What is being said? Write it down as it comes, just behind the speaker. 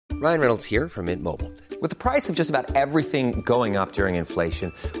Ryan Reynolds here from Mint Mobile. With the price of just about everything going up during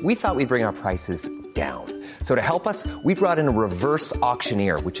inflation, we thought we'd bring our prices down. So to help us, we brought in a reverse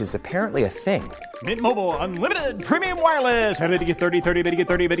auctioneer, which is apparently a thing. Mint Mobile Unlimited Premium Wireless. How to get 30, 30, bit to get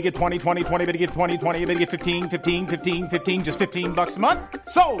 30, bit to get 20, 20, 20, bit to get 20, 20, bit to get 15, 15, 15, 15, just $15 a month?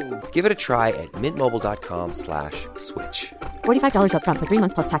 Sold! Give it a try at mintmobile.com/switch. $45 up front for 3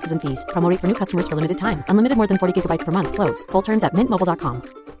 months plus taxes and fees. Promo rate for new customers for limited time. Unlimited more than 40 gigabytes per month. Slows full terms at mintmobile.com.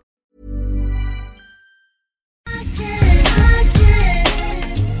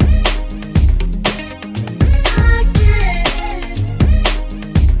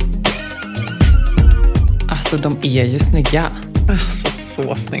 Alltså de är ju snygga. Alltså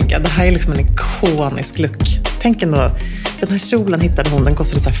så snygga. Det här är liksom en ikonisk look. Tänk ändå, den här kjolen hittade hon, den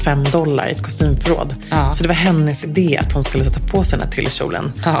kostade så här $5 i ett kostymförråd. Ja. Så det var hennes idé att hon skulle sätta på sig den här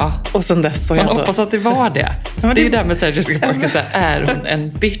tyllekjolen. Ja. Och sen dess så man hoppas att det var det. Ja, det är ju där med Sarah Jessica Parker, så här, är hon en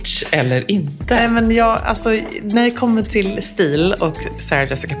bitch eller inte? Nej, men jag, alltså, när det kommer till stil och Sarah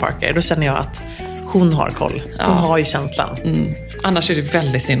Jessica Parker, då känner jag att hon har koll. Hon har ju känslan. Mm. Annars är det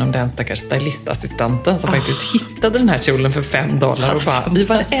väldigt synd om den stackars stylistassistenten som faktiskt hittade den här kjolen för $5 och bara, i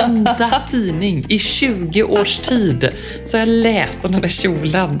varenda tidning i 20 års tid så har jag läst om den där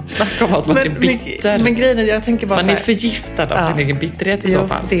kjolen. Snacka om att man är bitter. Men grejen är, jag tänker bara man så här, är förgiftad av sin egen bitterhet i så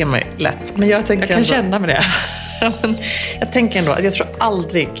fall. Det är mig lätt. Men jag kan ändå, känna med det. Jag tänker ändå att jag tror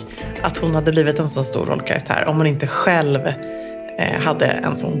aldrig att hon hade blivit en så stor rollkaraktär om hon inte själv hade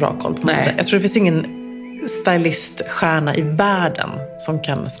en sån bra koll på mode. Jag tror det finns ingen styliststjärna i världen som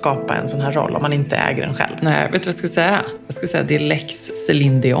kan skapa en sån här roll om man inte äger den själv. Nej, vet du vad jag skulle säga? Jag skulle säga det är Lex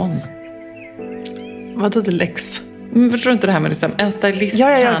Celine Dion. Vadå det Lex? Men förstår du inte det här med liksom, en stylist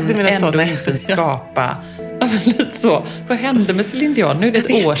kan ändå inte skapa... Ja, men lite så. Vad hände med Celine Dion? Nu är det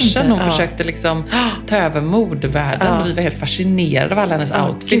ett år sedan hon försökte liksom ta över modevärlden och vi var helt fascinerade av alla hennes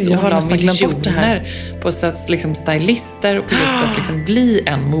outfits. Gud, hon la miljoner på liksom stylister och på just att liksom bli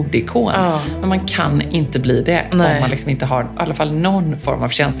en modikon. Men man kan inte bli det om man liksom inte har i alla fall någon form av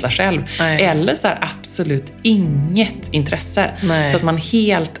känsla själv. Eller så här, absolut inget intresse. Så att man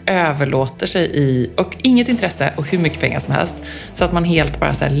helt överlåter sig i, och inget intresse och hur mycket pengar som helst. Så att man helt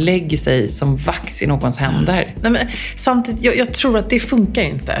bara så här lägger sig som vax i någons händer. Nej, men samtidigt, jag tror att det funkar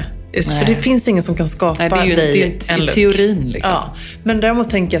inte. För det finns ingen som kan skapa dig en look. Teorin liksom. Ja. Men däremot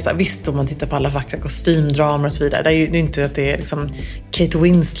tänker jag så här, visst om man tittar på alla vackra kostymdramer och så vidare. Det är ju inte att det är liksom Kate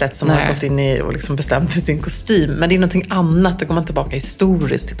Winslet som har gått in i och liksom bestämt för sin kostym. Men det är någonting annat, det går man tillbaka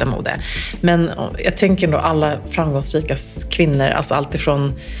historiskt till mode. Men jag tänker ändå alla framgångsrika kvinnor, alltså allt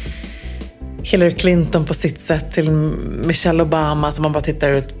ifrån Hillary Clinton på sitt sätt till Michelle Obama, som man bara tittar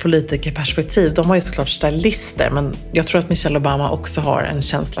ur ett politikerperspektiv. De har ju såklart stylister, men jag tror att Michelle Obama också har en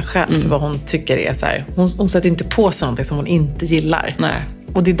känsla själv för vad hon tycker är så här. Hon sätter inte på sig någonting som hon inte gillar. Nej.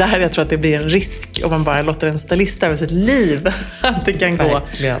 Och det är där jag tror att det blir en risk om man bara låter en stylist över sitt liv. Att det kan gå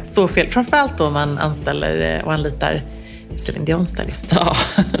så fel. Framförallt då man anställer och anlitar Celine Dion-stylist. Ja,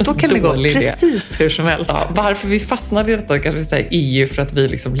 då kan det gå precis hur som helst. Ja, varför vi fastnade i detta kanske vi säger är ju för att vi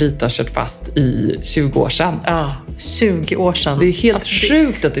liksom lite har kört fast i 20 år sedan. Ja, 20 år sedan. Det är helt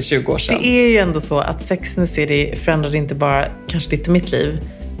sjukt att det är 20 år sedan. Det är ju ändå så att Sex and the City förändrade inte bara kanske ditt och mitt liv.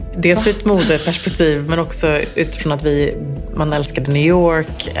 Dels ur ett modeperspektiv men också utifrån att man älskade New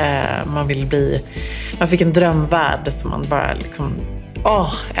York. Man fick en drömvärld som man bara liksom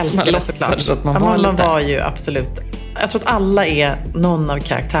älskade såklart. Man var ju absolut. Jag tror att alla är någon av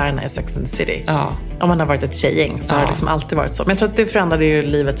karaktärerna i Sex and the City. Ja. Om man har varit ett tjejgäng så har det liksom alltid varit så. Men jag tror att det förändrade ju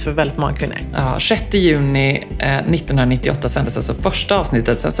livet för väldigt många kvinnor. Ja, 6 juni 1998 sändes alltså första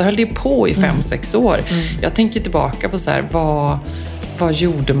avsnittet. Sen så höll det ju på i 5-6 år. Jag tänker tillbaka på så här, vad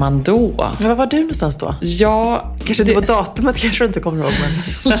gjorde man då? Var var du någonstans då? Ja, kanske det var datumet, kanske du inte kommer ihåg. Men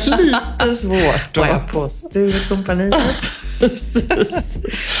lite svårt då. Var jag på Sturecompagniet?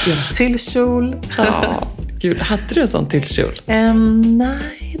 I en till kjol. Ja, gud, hade du en sån till kjol?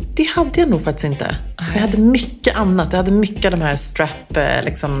 Nej, det hade jag nog faktiskt inte. Jag hade mycket annat. Jag hade mycket av de här strap,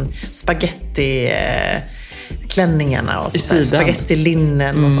 liksom spaghetti klänningarna och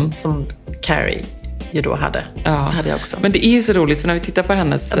spaghetti-linnen och sånt som Carrie ju då hade. Ja. Det hade jag också. Men det är ju så roligt för när vi tittar på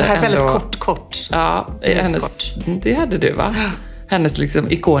hennes... Det här är väldigt kort. Ja, det hade du va? Hennes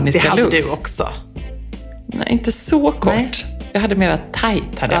liksom ikoniska looks. Det hade du också. Nej, inte så kort. Nej. Jag hade mera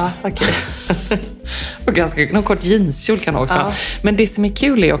tight hade jag. Ja, okej. Och någon kort jeanskjol kan också. Ja. Men det som är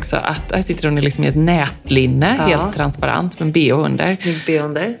kul är också att här sitter hon liksom i ett nätlinne, helt transparent med BH under. Snygg BH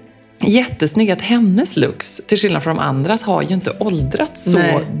under. Jättesnygg att hennes looks, till skillnad från de andras, har ju inte åldrats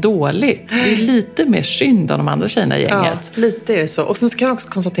så dåligt. Det är lite mer synd om de andra tjejerna i gänget. Ja, lite är det så. Och sen ska man också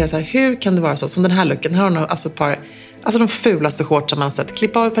konstatera så här, hur kan det vara så? Som den här looken, här har hon alltså ett par Alltså de fulaste shorts man har sett.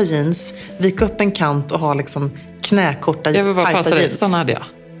 Klippa av ett par jeans, vika upp en kant och ha liksom knäkorta jag vill bara tajta passa jeans. Sån hade jag.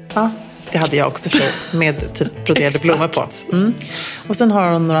 Ja, det hade jag också för med typ broderade blommor på. Och sen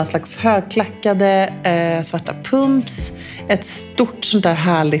har hon några slags högklackade svarta pumps. Ett stort sånt där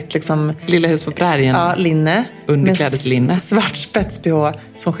härligt liksom, Lilla hus på prärien. Ja, linne. Underklädet linne. Svart spets-BH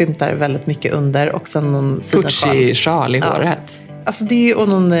som skymtar väldigt mycket under. Och sen någon Gucci-sjal i håret. Alltså det är ju, och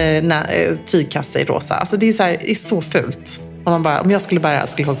någon tygkasse i rosa. Alltså det är ju så här, det är så fult. Om jag skulle bära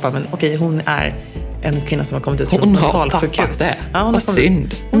skulle folk bara, men okej, hon är en kvinna som har kommit ut från hon mentalsjukhus. Hon har tappat det. Ja, Vad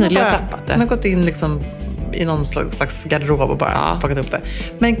synd. Hon har tappat det. Hon har gått in liksom i någon slags garderob och bara plockat upp det.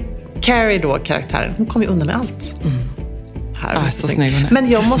 Men Carrie då, karaktären, hon kommer ju undan med allt. Så snygg hon är. Men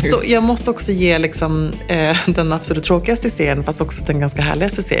jag måste också ge liksom, den absolut tråkigaste serien, fast också den ganska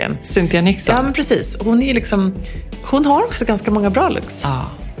härligaste serien. Cynthia Nixon. Ja, men precis. Hon är ju liksom, hon har också ganska många bra looks. Ja,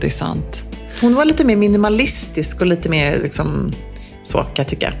 det är sant. Hon var lite mer minimalistisk och lite mer liksom, så kan jag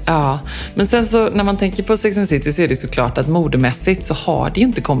tycka. Ja, men sen så när man tänker på Sex and the City så är det såklart att modemässigt så har det ju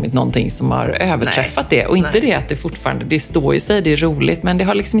inte kommit någonting som har överträffat det. Och inte det att det fortfarande, det står ju sig, det är roligt, men det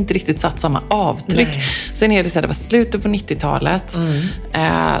har liksom inte riktigt satt samma avtryck. Nej. Sen är det så här, det var slutet på 90-talet.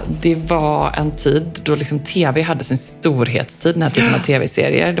 Det var en tid då liksom tv hade sin storhetstid, den här typen av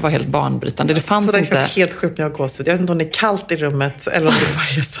tv-serier. Det var helt banbrytande. Det fanns så det är inte... helt sjukt när jag går så. Jag vet inte om det är kallt i rummet eller om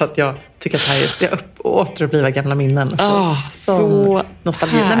det är så att jag tycker att det här är återuppliva gamla minnen. Så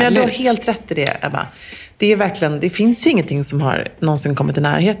nostalgi. Nej, men du har helt rätt i det, Ebba. Det är verkligen, det finns ju ingenting som har någonsin kommit i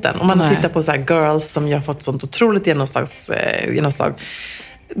närheten. Om man tittar på så här girls som jag har fått sånt otroligt genomslag.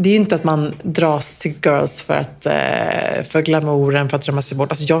 Det är ju inte att man dras till girls för glamouren, för att drömma sig bort.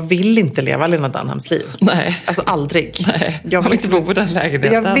 Alltså jag vill inte leva Lena Dunhams liv. Nej. Alltså aldrig. Nej. Jag vill inte bo på den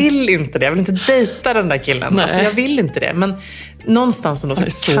lägenheten. Jag vill inte det. Jag vill inte dejta den där killen. Nej. Alltså jag vill inte det. Men någonstans ändå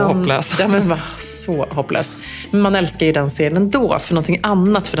så hopplös. Ja, men så hopplös. Men man älskar ju den serien ändå för någonting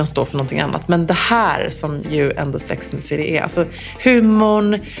annat, för den står för någonting annat. Men det här som ju ändå Sex and the City är, alltså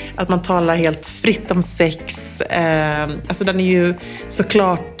humorn, att man talar helt fritt om sex. Alltså den är ju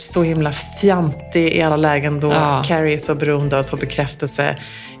såklart så himla fjantig i alla lägen då Carrie är så beroende av att få bekräftelse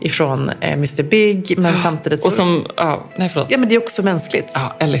ifrån Mr. Big, men samtidigt så... Och som, förlåt. Ja, men det är också mänskligt.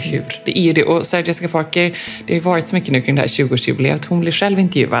 Ja, eller hur? Det är ju det. Och Sarah Jessica Parker, det har ju varit så mycket nu kring det här 20-årsjubileet. Hon blev själv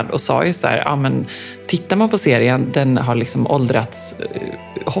intervjuad och sa ju så här, men tittar man på serien, den har liksom åldrats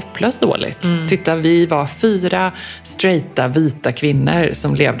hopplöst dåligt. Titta, vi var 4 straighta, vita kvinnor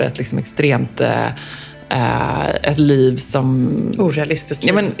som levde ett liksom extremt... ett liv som... Orealistiskt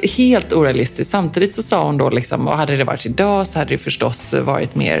liv. Ja, men helt orealistiskt. Samtidigt så sa hon då liksom, och hade det varit idag så hade det förstås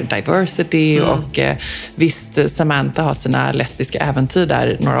varit mer diversity och visst, Samantha har sina lesbiska äventyr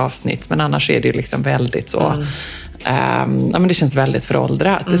där, några avsnitt, men annars är det ju liksom väldigt så... men det känns väldigt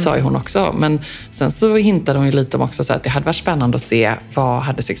föråldrat, det sa ju hon också. Men sen så hintade hon ju lite om också så att det hade varit spännande att se vad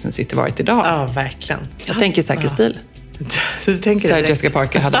hade Sex and the City varit idag. Ja, verkligen. Jag tänker säker stil. Du tänker Sarah Jessica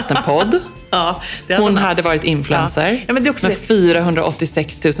Parker hade haft en podd. Hon hade varit influencer men det är också med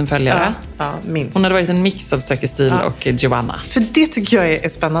 486 000 följare. Ja, minst. Hon hade varit en mix av Säker stil och Giovanna. För det tycker jag är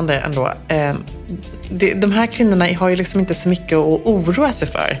spännande ändå. De här kvinnorna har ju liksom inte så mycket att oroa sig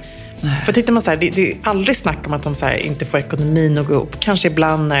för. Nej. För tittar man så här, det är aldrig snack om att de så här inte får ekonomin att gå upp. Kanske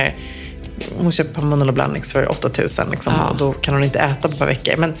ibland när hon köper Manolo Blahniks för 8 000 liksom, och då kan hon inte äta på ett par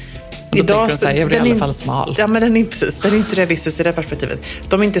veckor. Men idag så jag blir i alla fall smal. Ja, men den är inte realistisk i det perspektivet.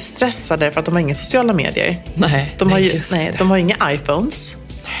 De är inte stressade för att de har inga sociala medier. Nej, de har inga iPhones.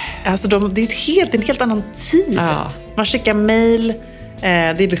 Alltså det är en helt annan tid. Ja. Man skickar mejl. Det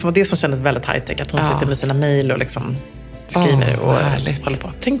är liksom det som kändes väldigt high-tech. Att hon sitter med sina mejl och liksom skriver och håller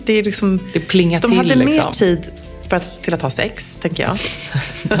på. Tänk, det är liksom... Det plingar de till. De hade liksom mer tid till att ha sex, tänker jag.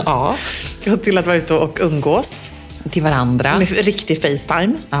 Ja. Och till att vara ute och umgås. Till varandra. Med riktig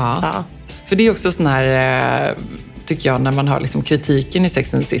FaceTime. Ja. För det är också sån här... tycker jag, när man har liksom kritiken i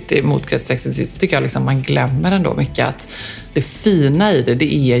Sex and the City, mot Sex and the City, tycker jag liksom man glömmer ändå mycket att det fina i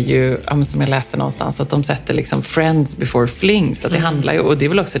det är ju, som jag läste någonstans, att de sätter liksom friends before flings. Att det handlar ju, och det är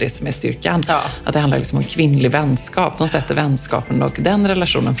väl också det som är styrkan. Ja. Att det handlar liksom om kvinnlig vänskap. De sätter vänskapen och den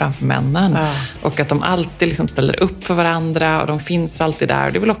relationen framför männen. Ja. Och att de alltid liksom ställer upp för varandra och de finns alltid där.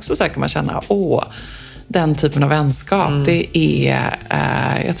 Och det är väl också så här, kan man känna, den typen av vänskap, det är,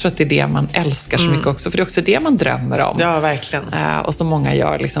 jag tror att det är det man älskar så mycket också. För det är också det man drömmer om. Ja, verkligen. Och som många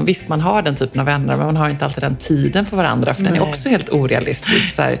gör. Liksom, visst, man har den typen av vänner, men man har inte alltid den tiden för varandra. För den är också helt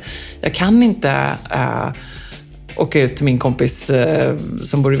orealistisk. Så här, jag kan inte åka ut till min kompis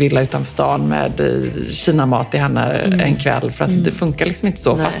som bor i villa utanför stan med kinamat i henne en kväll. För att det funkar liksom inte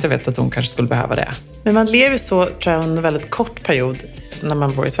så, fast jag vet att hon kanske skulle behöva det. Men man lever så, tror jag, under en väldigt kort period när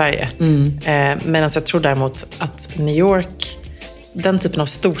man bor i Sverige. Medan jag tror däremot att New York, den typen av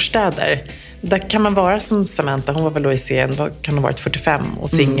storstäder, där kan man vara som Samantha. Hon var väl då i serien, kan ha varit 45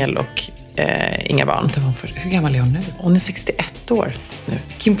 och singel och inga barn. Hur gammal är hon nu? Hon är 61 år nu.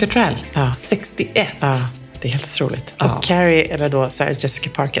 Kim Cattrall? 61? Ja, det är helt otroligt. Och Carrie, eller då Sarah Jessica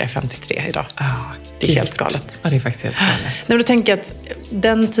Parker, är 53 idag. Det är helt galet. Ja, det är faktiskt helt galet. Nej, men du tänker att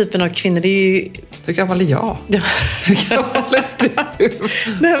den typen av kvinnor, det är ju... Hur gammal är jag? Hur gammal är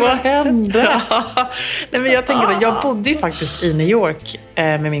du? Vad hände? Nej, men jag tänker att jag bodde ju faktiskt i New York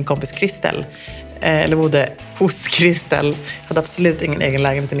med min kompis Kristel. Eller bodde hos Kristel. Hade absolut ingen egen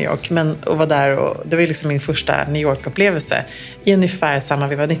lägenhet i New York. Men och var där, och det var ju liksom min första New York-upplevelse. I ungefär samma,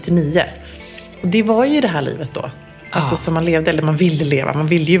 vi var 99. Och det var ju det här livet då. Alltså som man levde, eller man ville leva. Man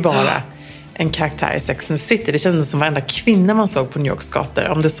ville ju vara en karaktär i Sex and the City. Det kändes som varenda kvinna man såg på New Yorks gator.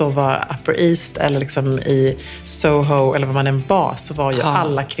 Om det så var Upper East eller liksom i Soho eller vad man än var, så var ju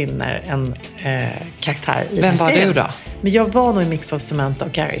alla kvinnor en karaktär i Vem var du då? Men jag var nog en mix av Samantha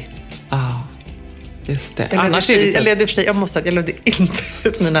och Carrie. Just det. Annars jag måste säga att jag levde inte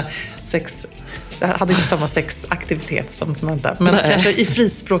ut mina sex... Jag hade inte samma sexaktivitet som Samantha. Men kanske i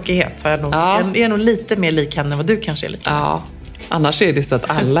frispråkighet har jag nog... Jag är nog lite mer lik henne än vad du kanske är lik henne. Ja. Annars är det så att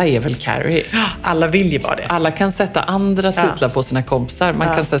alla är väl Carrie. Alla vill ju bara det. Alla kan sätta andra titlar på sina kompisar.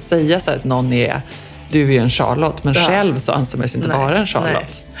 Man kan säga så att någon är... Du är ju en Charlotte. Men själv så anser man sig inte vara en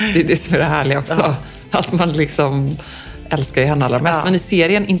Charlotte. Det är det som är det härliga också. Att man liksom... älskar ju henne allra mest. Men i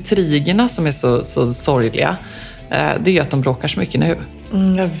serien, intrigerna som är så sorgliga, det är ju att de bråkar så mycket nu.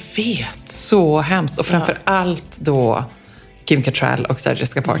 Jag vet. Så hemskt. Och framför allt då Kim Cattrall och Sarah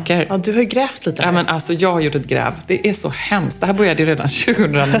Jessica Parker. Ja, du har ju grävt lite här. Ja, men alltså jag har gjort ett gräv. Det är så hemskt. Det här började ju redan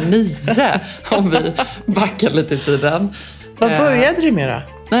 2009 om vi backar lite i tiden. Vad började du med då?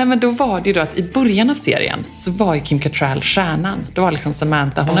 Nej, men då var det ju då att i början av serien så var ju Kim Cattrall stjärnan. Det var liksom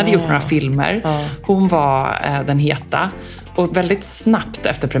Samantha. Hon hade gjort några filmer. Hon var den heta. Och väldigt snabbt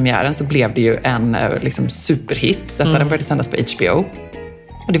efter premiären så blev det ju en liksom superhit. Den började sändas på HBO.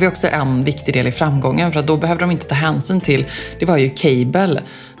 Och det var också en viktig del i framgången, för att då behövde de inte ta hänsyn till, det var ju cable,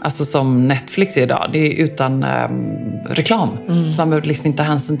 alltså som Netflix är idag, det är utan reklam. Så man behövde liksom inte ta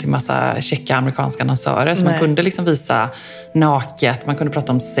hänsyn till massa checka amerikanska annonsörer. Så man kunde liksom visa naket, man kunde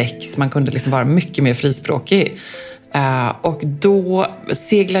prata om sex, man kunde liksom vara mycket mer frispråkig. Och då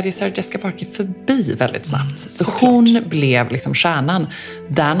seglade Sarah Jessica Parker förbi väldigt snabbt. Så hon blev liksom stjärnan.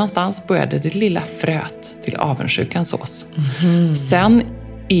 Där någonstans började det lilla fröet till avundsjukans sås. Sen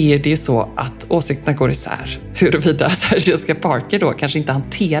är det ju så att åsikterna går isär. Huruvida Sarah Jessica Parker då kanske inte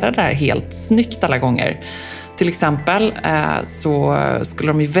hanterar det här helt snyggt alla gånger. Till exempel så skulle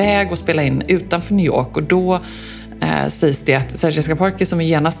de iväg och spela in utanför New York. Och då sägs det att Sarah Jessica Parker, som är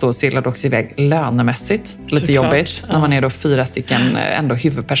genast då, seglade också iväg lönemässigt. Lite jobbigt när man är då 4 stycken ändå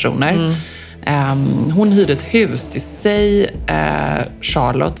huvudpersoner. Hon hyrde ett hus till sig,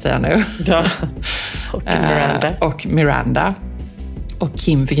 Charlotte säger jag nu. Ja. Och Miranda. Och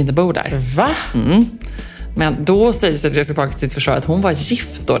Kim fick inte bo där. Va? Men då säger Sarah Jessica Parker till sitt försvar att hon var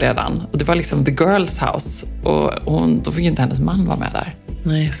gift då redan. Och det var liksom the girls house. Och då fick inte hennes man vara med där.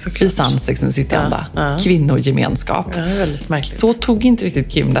 Nej, såklart. I sann Sex and the City-anda. Kvinnogemenskap. Ja, det är väldigt märkligt. Så tog inte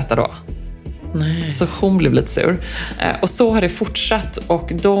riktigt Kim detta då. Nej. Så hon blev lite sur. Och så har det fortsatt.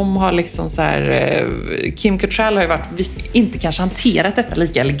 Och de har liksom så här... Kim Cattrall har ju inte kanske hanterat detta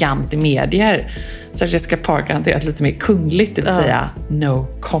lika elegant i medier. Så Jessica Parker har hanterat lite mer kungligt. Det vill säga no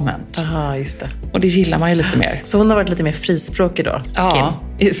comment. Aha, just det. Och det gillar man ju lite mer. Så hon har varit lite mer frispråkig då? Ja,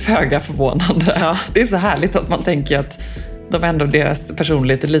 är föga förvånande. Ja. Det är så härligt att man tänker att deras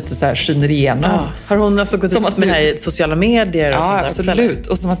personlighet är lite så här skiner igenom. Ja. Har hon alltså gått ut med det här i sociala medier? Och ja, sånt där absolut.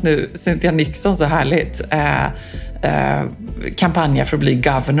 också, och som att nu Cynthia Nixon, så härligt, kampanjar för att bli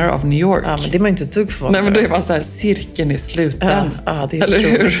governor of New York. Ja, men det är man inte ett dugg förvånad. Nej, men det är bara så här, cirkeln är sluten. Ja, det är eller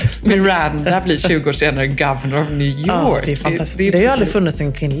hur? Miranda blir 20 år senare governor of New York. Ja, det är fantastiskt. Det har ju aldrig funnits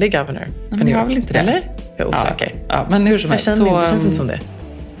en kvinnlig governor. Men jag har väl inte det. Eller? Jag är osäker. Ja, men hur som helst. Det känns inte som det.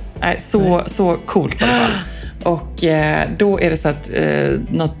 Nej, så coolt i alla fall. Och då är det så att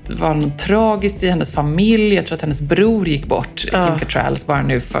var något tragiskt i hennes familj. Jag tror att hennes bror gick bort, Kim Cattrall, bara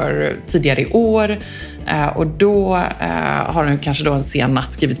nu för tidigare i år. Och då har hon kanske då en sen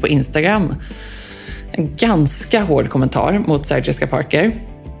natt skrivit på Instagram en ganska hård kommentar mot Sarah Jessica Parker.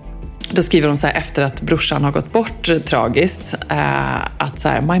 Då skriver hon så här, efter att brorsan har gått bort tragiskt, att så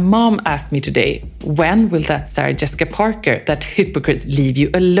här: My mom asked me today, when will that Sarah Jessica Parker, that hypocrite, leave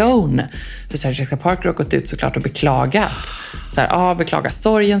you alone? För Sarah Jessica Parker har gått ut såklart och beklagat. Så här, beklagar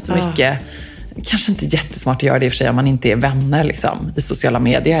sorgen så mycket. Kanske inte jättesmart att göra det i och för sig om man inte är vänner liksom, i sociala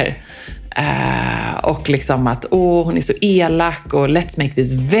medier. Och liksom att hon är så elak och let's make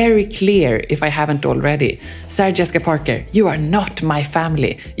this very clear if I haven't already. Sarah Jessica Parker, you are not my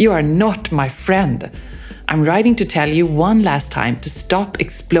family. You are not my friend. I'm writing to tell you one last time to stop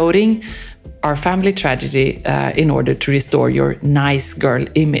exploding our family tragedy in order to restore your nice girl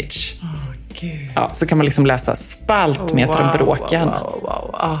image. Ja, så kan man liksom läsa spaltmeter om bråken.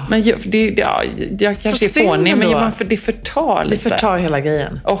 Men jag kanske är fånig, men för det förtar lite. Det förtar hela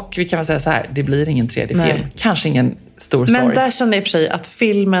grejen. Och vi kan väl säga så här, det blir ingen tredje film. Kanske ingen stor sorg. Men där kände jag i och för sig att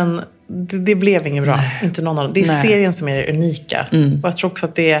filmen, det blev ingen bra. Inte någon av. Det är serien som är det unika. Och jag tror också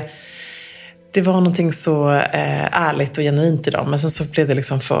att det var någonting så ärligt och genuint i dem. Men sen så blev det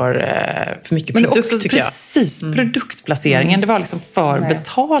liksom för mycket produkt, också, tycker jag. Precis, produktplaceringen. Det var liksom för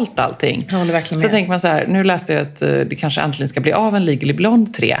betalt allting. Jag håller verkligen med. Så tänker man så här, nu läste jag att det kanske äntligen ska bli av en Legally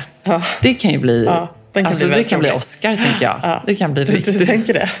Blonde 3. Ja. Det kan ju bli... Ja. Det kan bli Oscar, tänker jag. Ja. Det kan bli riktigt. Du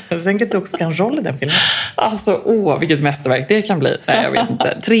tänker det? Du tänker att du också kan roll i den filmen? Alltså, vilket mästerverk det kan bli. Nej, jag vet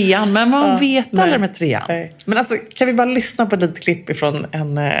inte. 3:an, men man vet aldrig med 3:an. Nej. Men alltså, kan vi bara lyssna på ett klipp ifrån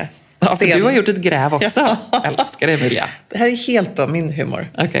en Ja, för du har gjort ett gräv också. Jag älskar det, Emilia. Det här är helt då min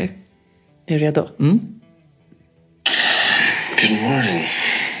humor. Okej. Okay. Är du redo? Good morning. Good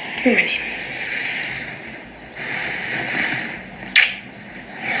morning.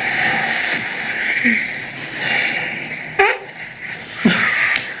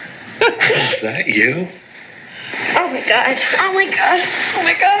 Is that you? Oh my god. Oh my god. Oh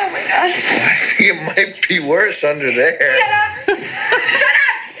my god. Oh my god. I think it might be worse under there. Shut up. Shut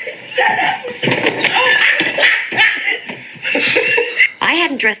up. Shut up. I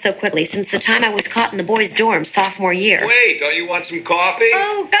hadn't dressed so quickly since the time I was caught in the boys' dorm sophomore year. Wait, don't you want some coffee?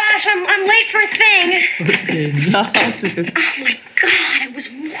 Oh gosh, I'm late for a thing. Oh my god, I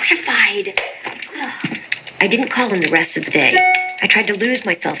was mortified. I didn't call in the rest of the day. I tried to lose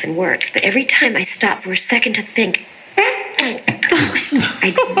myself in work, but every time I stopped for a second to think, oh god,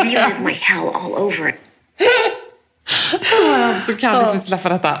 I'd relive my hell all over. Så kan liksom inte släppa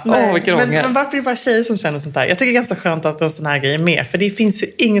detta. Vilken ångest. Men varför är det bara tjejer som känner sånt här? Jag tycker det är ganska skönt att en sån här grej är med. För det finns ju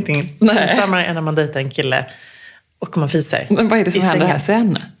ingenting samma än när man dejtar en kille och man fiser. Men vad är det som händer här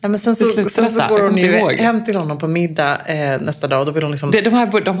sen? Ja, men sen så går hon ju hem till honom på middag nästa dag. Och då vill hon liksom...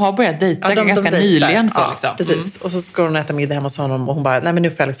 de har börjat dejta ganska nyligen. Så, liksom. Precis. Och så ska hon äta middag hemma hos honom. Och hon bara, nej men nu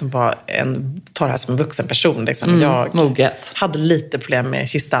får jag liksom bara ta det här som en vuxen person. Liksom. Jag hade lite problem med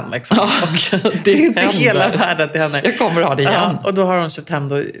kistan. Liksom. Och det är inte hela världen till henne. Jag kommer att ha det igen. Och då har hon köpt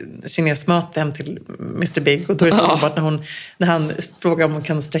hem kinesmöte hem till Mr. Big. Och då är det så underbart när han frågar om hon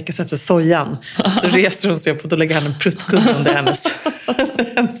kan sträcka sig efter sojan. Så reser hon sig upp och då lägger han en pruttkudd under hennes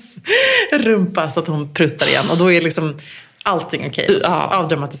rumpa så att hon pruttar igen. Och då är liksom allting okej.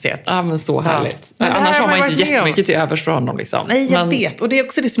 Avdramatiserat. Ja, men så härligt. Men annars har man inte jättemycket till övers för honom. Liksom. Nej, jag vet. Och det är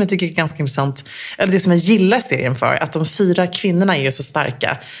också det som jag tycker är ganska intressant. Eller det som jag gillar serien för. Att de 4 kvinnorna är ju så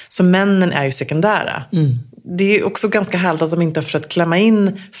starka. Så männen är ju sekundära. Det är också ganska härligt att de inte har försökt klämma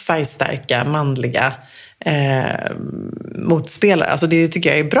in färgstarka, manliga motspelare. Alltså det tycker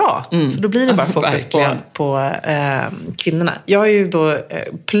jag är bra. För då blir det bara fokus på kvinnorna. Jag har ju då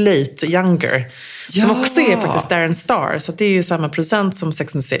plöjt Younger. Som också är faktiskt Darren Star. Så det är ju samma producent som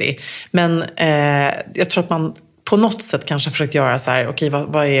Sex and the City. Men jag tror att man på något sätt kanske har försökt göra så här. Okej,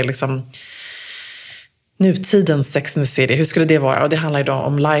 vad är liksom nutidens Sex and the City? Hur skulle det vara? Och det handlar ju då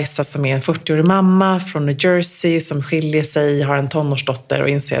om Liza som är en 40-årig mamma från New Jersey. Som skiljer sig, har en tonårsdotter och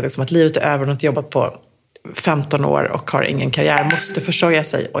inser liksom att livet är över. Hon har inte jobbat på 15 år och har ingen karriär, måste försörja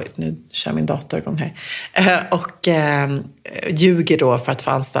sig. Oj, nu kör min dator igång här. Och ljuger då för att få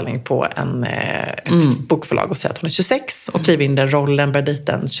anställning på ett bokförlag och säger att hon är 26 och kliver in i den rollen, börjar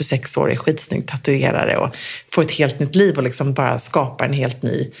dejta en 26-årig skitsnygg tatuerare och får ett helt nytt liv och liksom bara skapar en helt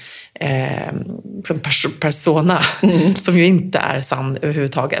ny persona som ju inte är sann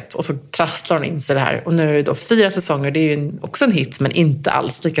överhuvudtaget. Och så trasslar hon in sig det här. Och nu är det då 4 säsonger. Det är ju också en hit, men inte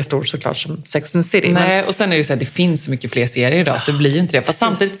alls lika stor såklart som Sex and the City. Nej, och sen är det ju så här, det finns så mycket fler serier idag så det blir ju inte det. Fast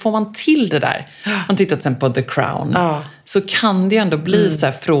samtidigt får man till det där. Man tittar till exempel på The Crown. Så kan det ju ändå bli så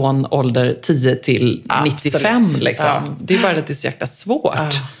här från ålder 10 till 95 liksom. Det är bara att det är så jäkla svårt.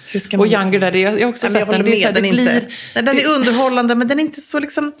 Och Younger där, jag har också sett den. Den är underhållande, men den är inte så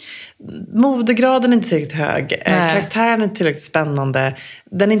liksom, modegraden är inte tillräckligt hög. Karaktären är inte tillräckligt spännande.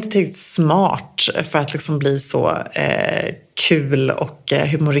 Den är inte tillräckligt smart för att liksom bli så kul och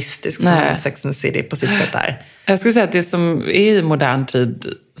humoristisk som Sex and the City på sitt sätt är. Jag skulle säga att det som är i modern tid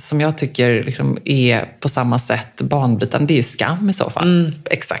som jag tycker liksom är på samma sätt banbrytande, det är ju Skam i så fall.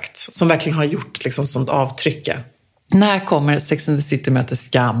 Exakt, som verkligen har gjort liksom sånt avtryck. När kommer Sex and the City möter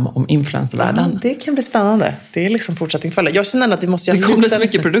Skam om influencervärlden? Det kan bli spännande. Det är liksom fortsättning följa. Jag känner att vi måste det kommer så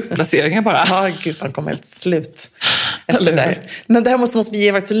mycket produktplaceringar bara. Ja, gud, man kommer helt slut efter det där. Men det här måste vi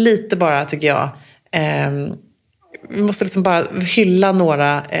ge faktiskt lite bara, tycker jag. Vi måste liksom bara hylla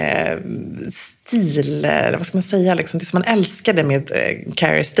några stilar, vad ska man säga, liksom, det som man älskade med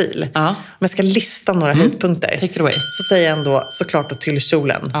Carries stil. Om jag ska lista några höjdpunkter, take it away. Så säger jag ändå såklart då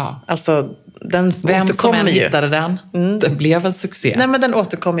tyllkjolen. Alltså, den vem som än ju. Hittade den, den blev en succé. Nej, men den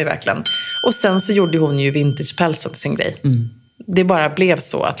återkom ju verkligen. Och sen så gjorde hon ju vintagepälsen till sin grej. Det bara blev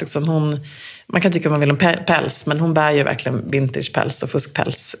så att liksom hon... Man kan tycka man vill om päls, men hon bär ju verkligen vintagepäls och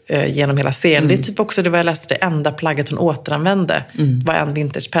fuskpäls genom hela serien. Det är typ också det var jag läste, det enda plagget hon återanvände var en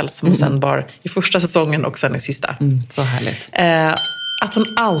vintagepäls som hon sen bar i första säsongen och sen i sista. Så härligt. Att hon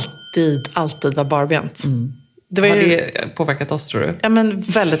alltid var barbent. Det var ju... Har det påverkat oss, tror du? Ja, men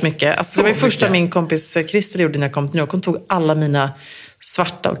väldigt mycket. Alltså, det var ju första min kompis Christer gjorde när jag kom till New York. Hon tog alla mina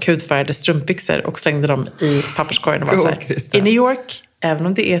svarta och kudfärgade strumpbyxor och slängde dem i papperskorgen och var så här, i New York, även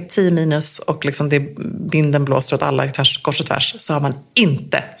om det är 10 minus och liksom vinden blåser åt alla kors och tvärs, så har man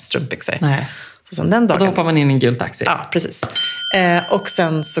inte strumpbyxor. Nej. Så den dagen, och då hoppar man in i en gul taxi. Ja, precis. Och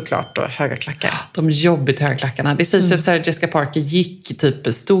sen såklart då höga klackar. De jobbigt höga klackarna. Det sägs att Sarah Jessica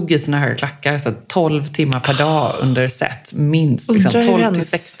Parker stod i sina höga klackar så 12 timmar per dag under set. Minst liksom,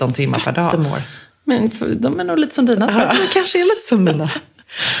 12-16 timmar per dag. Men de är nog lite som dina, tror jag. De kanske är lite som mina.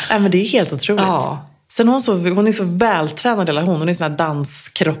 Men det är helt otroligt. Ja. Sen hon är så vältränad, eller hon är en sån här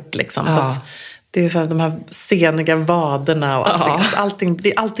danskropp liksom. Ja. Så att det är så här, de här seniga vaderna och allting.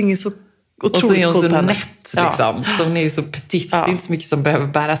 Allting är så otroligt. Och så är hon så nätt liksom. Så hon är så petit. Det är inte så mycket som behöver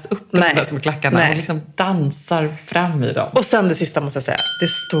bäras upp med de där små klackarna. Hon liksom dansar fram i dem. Och sen det sista måste jag säga. Det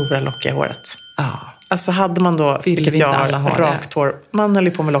stora lockiga håret. Alltså hade man då, vilket jag har, rakt hår. Man höll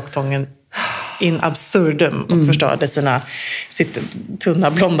ju på med locktången in absurdum och förstörde sitt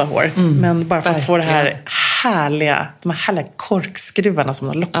tunna blonda hår. Men bara för att få de här härliga korkskruvarna som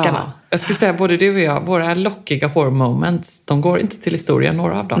de lockarna. Jag skulle säga, både du och jag, våra lockiga hårmoments, de går inte till historien,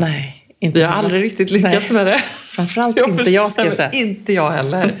 några av dem. Nej. Vi har aldrig riktigt lyckats med det. Framförallt inte jag, ska jag säga. Inte jag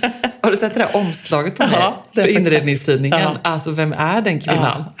heller. Har du sett det där omslaget på mig? För inredningstidningen. Alltså, vem är den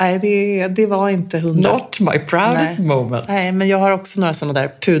kvinnan? Nej, det var inte 100. Not my proudest moment. Nej, men jag har också några sådana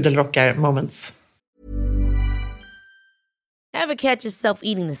där pudelrockar moments. Ever catch yourself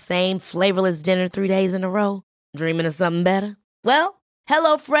eating the same flavorless dinner 3 days in a row? Dreaming of something better? Well,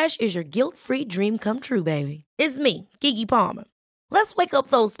 HelloFresh is your guilt-free dream come true, baby. It's me, Keke Palmer. Let's wake up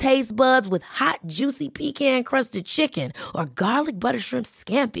those taste buds with hot, juicy pecan-crusted chicken or garlic butter shrimp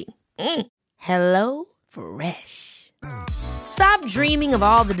scampi. Hello Fresh. Stop dreaming of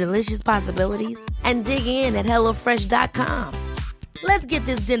all the delicious possibilities and dig in at HelloFresh.com. Let's get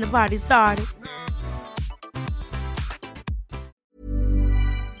this dinner party started.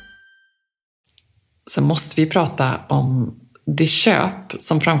 Så måste vi prata om det köp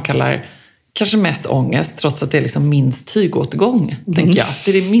som framkallar kanske mest ångest, trots att det är liksom minst tygåtergång, tänker jag.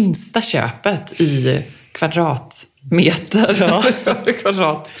 Det är det minsta köpet i kvadratmeter.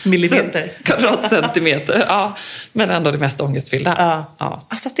 Millimeter. Kvadratcentimeter. Ja, men ändå det mest ångestfyllda. Ja.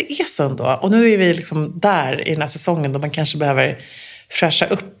 Alltså att det är så ändå. Och nu är vi liksom där i den här säsongen då man kanske behöver fräscha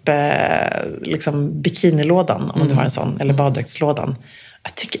upp liksom bikinilådan, om du har en sån, eller baddräktslådan.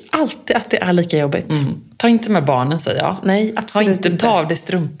 Jag tycker alltid att det är lika jobbigt. Ta inte med barnen, säger jag. Nej, absolut inte. Ta av dig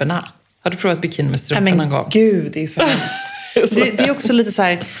strumporna. Har du provat bikini med strumporna någon gång? Gud, det är så hemskt. Det är också lite så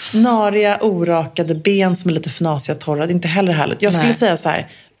här nariga, orakade ben som är lite fnasiga, torra. Det är inte heller härligt. Jag skulle säga så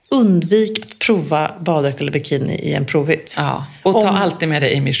här, undvik att prova baddräkt eller bikini i en provhytt. Ja, och ta alltid med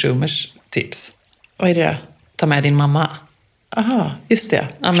dig Amy Schumers tips. Vad är det? Ta med din mamma. Aha, just det.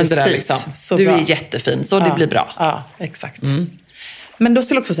 Ja, men det där liksom. Så du bra. är jättefin, så det blir bra. Ja, exakt. Men då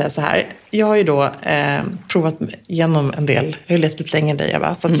skulle jag också säga så här. Jag har ju då provat igenom en del. Jag har ju levt lite längre än dig,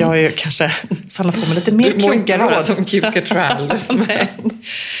 Eva. Så att jag har ju kanske samlat på mig lite mer kloka råd. Du må inte vara som Kim Cattrall.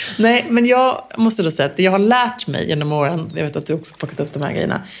 Nej, men jag måste då säga att jag har lärt mig genom åren. Jag vet att du också plockat upp de här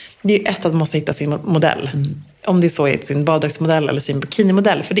grejerna. Det är ju att man måste hitta sin modell. Om det är så är sin baddräktsmodell eller sin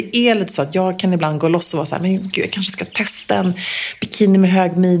bikinimodell. För det är lite så att jag kan ibland gå loss och vara så här, men gud, jag kanske ska testa en bikini med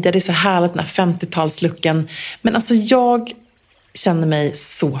hög midja. Det är så härligt, den här 50-talslooken. Men alltså jag känner mig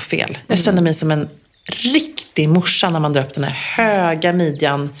så fel. Jag känner mig som en riktig morsa när man drar upp den här höga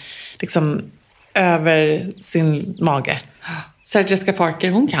midjan liksom över sin mage. Sarah Jessica Parker,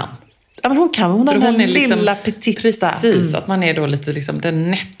 hon kan. Ja, men hon kan. Hon har den här lilla liksom, petita. Precis, att man är då lite liksom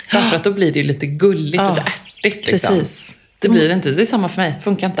den nätta. För att då blir det ju lite gulligt och ärtigt. Liksom. Precis. Det blir det inte. Det är samma för mig.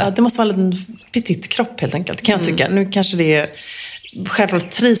 Funkar inte. Ja, det måste vara en liten petit kropp helt enkelt, kan jag tycka. Nu kanske det är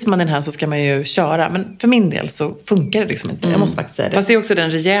självklart trivs man i den här så ska man ju köra. Men för min del så funkar det liksom inte. Jag måste faktiskt säga det. Fast det är också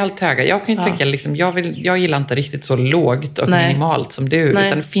den rejält höga. Jag kan ju tycka liksom, jag gillar inte riktigt så lågt och minimalt som du. Nej.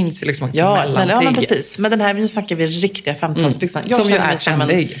 Utan det finns ju liksom också mellanting. Ja, men precis. Men den här, nu snackar vi riktiga 15-talsbyxan. Som ju är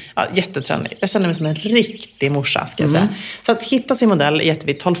trendig. Ja, jättetrendig. Jag känner mig som en riktig morsa, ska jag säga. Så att hitta sin modell är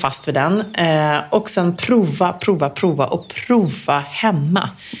jätteviktigt. Håll fast vid den. Och sen prova och prova hemma.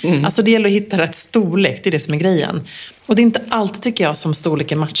 Alltså det gäller att hitta rätt storlek. Det är det som är grejen. Och det är inte alltid, tycker jag, som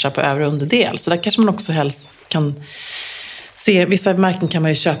storleken matchar på övre och underdel. Så där kanske man också helst kan se, vissa märken kan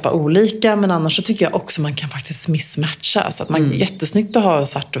man ju köpa olika, men annars så tycker jag också man kan faktiskt missmatcha. Så att man jättesnyggt att ha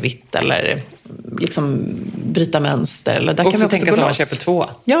svart och vitt eller liksom bryta mönster. Eller där också kan man också tänka som man köper 2.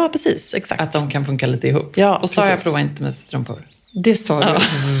 Ja, precis. Exakt. Att de kan funka lite ihop. Ja, och så har jag provat inte med strumpor. Det sa du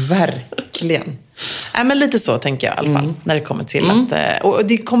verkligen. Men lite så tänker jag i alla fall. När det kommer till att... Och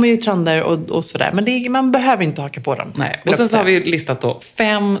det kommer ju trender och sådär. Men man behöver inte haka på dem. Nej. Och sen så har vi listat då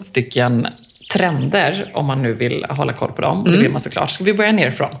 5 stycken trender. Om man nu vill hålla koll på dem. Och det vill man såklart. Ska vi börja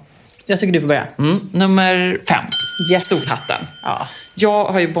nerifrån? Jag tycker du får börja. Nummer 5. Yes. Solhatten. Ja. Jag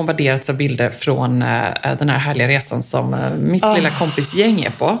har ju bombarderats av bilder från den här härliga resan som mitt lilla kompisgäng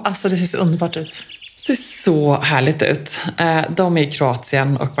är på. Alltså det ser så underbart ut. Ser så härligt ut. De är i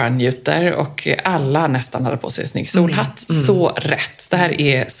Kroatien och bara njuter. Och alla nästan hade på sig en snygg solhatt. Så rätt. Det här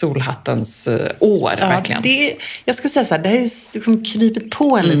är solhattens år, verkligen. Jag skulle säga så här, det har ju liksom krypit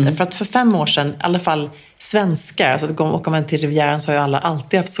på en lite. För att för 5 år sedan, i alla fall svenskar, alltså att åker man till Rivieran så har ju alla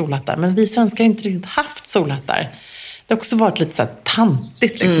alltid haft solhattar. Men vi svenskar har inte riktigt haft solhattar. Det har också varit lite så här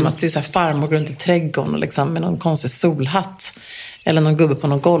tantigt, liksom, att det är så här farmor går runt i trädgården och liksom, med någon konstig solhatt. Eller någon gubbe på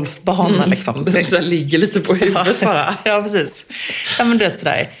någon golfbana. Liksom. Det ligger lite på huvudet bara. Ja, precis. Ja, men det är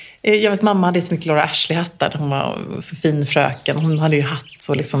sådär. Jag vet, mamma hade jättemycket Laura Ashley-hattar. Hon var så fin fröken. Hon hade ju hatt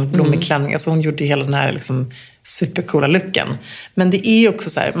och liksom blommig klänning. Alltså hon gjorde ju hela den här liksom supercoola looken. Men det är ju också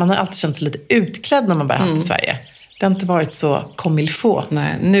så här, man har alltid känt sig lite utklädd när man bär hatt i Sverige. Det har inte varit så comme il faut.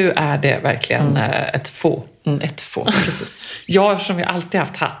 Nej, nu är det verkligen ett få. Ett få, precis. Jag, eftersom jag alltid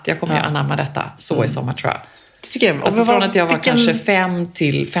haft hatt, jag kommer ju anamma detta så i sommar, tror jag. Alltså från att jag var kanske 5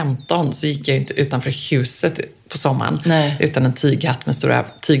 till 15 så gick jag inte utanför huset på sommaren. Nej. Utan en tyghatt med stora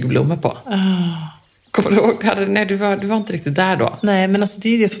tygblommor på. Kommer du ihåg? Nej, du var inte riktigt där då. Nej, men alltså det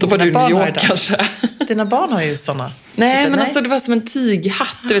är ju det som då var dina barn har idag. Kanske. Dina barn har ju sådana. Nej, men alltså det var som en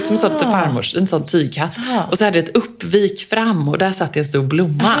tyghatt. Du vet, som en sån till farmors. En sån tyghatt. Och så hade det ett uppvik fram och där satt en stor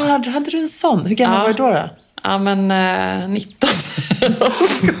blomma. Hade du en sån? Hur gammal var du då? Ja, men 19.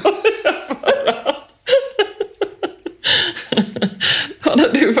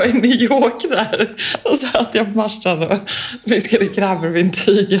 När du var i New York där och så att jag marschade och viskade krabbor vid en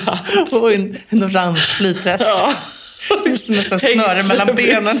tyghatt. Och en orange flytväst. Ja. Som en snöre mellan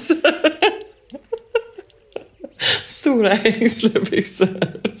benen. Stora hängslebyxor.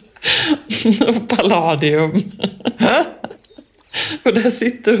 Och palladium. Och där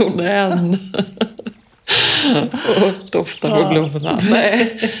sitter hon än. Och doftar på blommorna.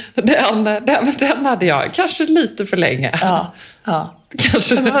 Nej, den hade jag kanske lite för länge. Ja.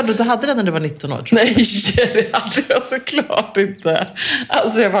 Kanske. Men vadå, du hade den när du var 19 år, tror jag? Nej, det hade jag såklart inte.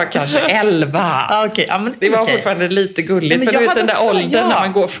 Alltså jag var kanske 11. Okay. Ja, men det var fortfarande lite gulligt. Nej, men du vet den där åldern när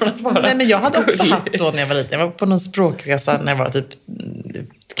man går från att vara Nej, men jag hade också gullig. hatt då när jag var liten. Jag var på någon språkresa när jag var typ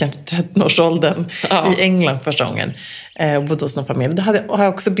kanske 13-årsåldern i England första gången. Och bodde hos någon familj. Då har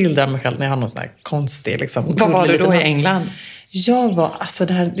jag också bilder av mig själv när jag har någon sån här konstig liksom. Vad var du då i England? Jag var, alltså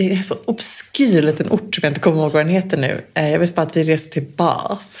det är så obskyr liten ort som jag inte kommer ihåg vad den heter nu. Jag vet bara att vi reste till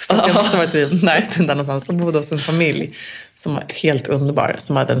Bath. Så jag måste ha varit i närheten där någonstans. Och bodde hos en familj som var helt underbar.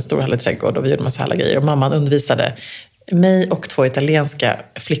 Som hade en stor härlig trädgård och vi gjorde massa härliga grejer. Och mamman undervisade mig och 2 italienska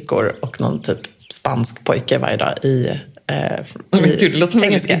flickor och någon typ spansk pojke varje dag i men gud, det låter som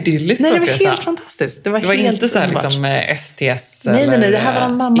väldigt idylliskt. Nej, det var helt fantastiskt. Det var helt inte så här underbart. liksom STS nej, eller det här var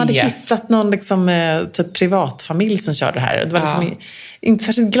någon mamma hade EF. hittat någon liksom, typ privatfamilj som körde det här. Det var liksom inte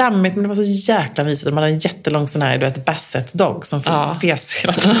särskilt glammigt, men det var så jäkla mysigt. De hade en jättelång sån här, du vet, basset dog som fes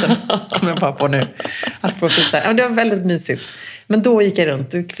hela tiden. Kommer jag bara på nu. Det var väldigt mysigt. Men då gick jag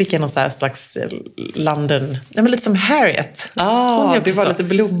runt. Då fick jag någon slags London... Nej, men lite som Harriet. Det var lite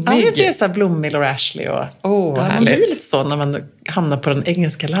blommig. Ja, det blev så här blommig och Ashley. Man blir lite så när man hamnar på den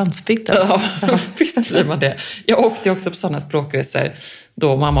engelska landsbygden. Ja, visst blir man det. Jag åkte också på sådana språkresor.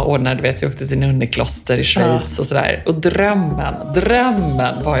 Då mamma ordnade, vi åkte till nunnekloster i Schweiz och sådär. Och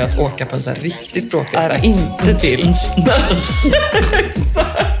drömmen var ju att åka på en sån här riktig språkresa. Inte till...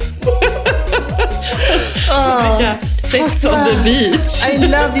 Sex on the beach. I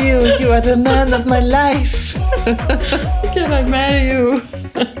love you. You are the man of my life. Can I marry you?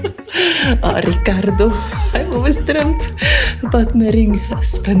 Ricardo, I always dreamt about marrying a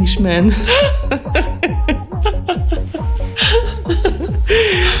Spanish man.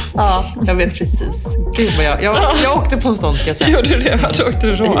 Ja, jag vet precis. Gud vad jag åkte på en sån, kan jag säga. Gjorde du det? Vart åkte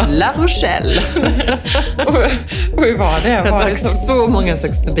du då? La Rochelle. och hur var det? Jag drack så många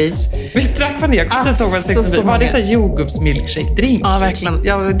Sex on the Beach. Visst drack man det? Jag kommer inte ihåg vad Sex on the Beach. Var det så här jordgubbsmilkshake-drink? Ja, verkligen.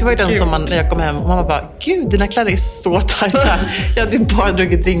 Det var ju den som när jag kom hem och mamma bara, gud, dina kläder är så tajta. Jag hade bara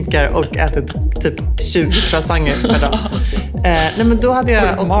druckit drinkar och ätit typ 20 croissanter per dag. Nej, men då hade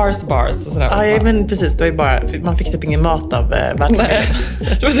jag... Och Mars bars och sådär. Ja, men precis. Det var ju bara... Man fick typ ingen mat av värdfamiljen.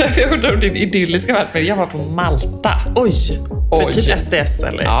 Det var därför jag undrade om din idylliska värdfamilj. Jag var på Malta. Oj! För typ SDS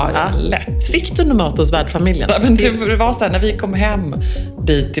eller? Ja, lätt. Fick du någon mat hos värdfamiljen? Ja, men det var så här, när vi kom hem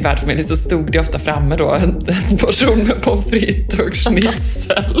dit till värdfamiljen så stod det ofta framme då en portion med pommes frites och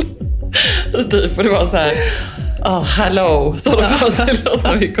schnitzel. Typ, och det var så här... Hello, så de var till oss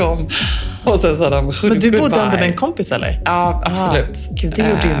när vi kom. Och sen sa de, men du bodde ändå med en kompis eller? Ja, absolut. Gud, det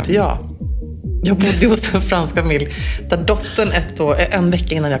gjorde ju inte jag. Jag bodde hos en fransk familj där dottern en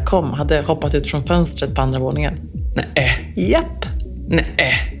vecka innan jag kom hade hoppat ut från fönstret på andra våningen. Nej. Japp.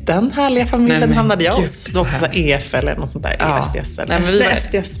 Nej. Den härliga familjen hamnade jag hos. Det var också EF eller något sånt där. SDS eller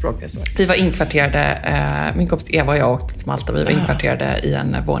SDS-språk. Vi var inkvarterade, min kompis Eva och jag åkte till Malta. Vi var inkvarterade i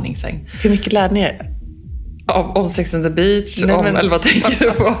en våningssäng. Hur mycket lärde ni er? Om Sex on the Beach, eller vad tänker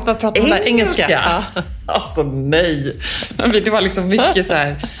du på? Vad pratar man där? Engelska? Ja. Alltså nej. Det var liksom mycket så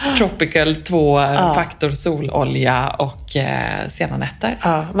här tropical 2-faktor sololja och sena nätter.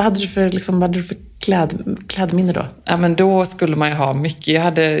 Ja. Vad hade du för klädminne då? Ja, men då skulle man ju ha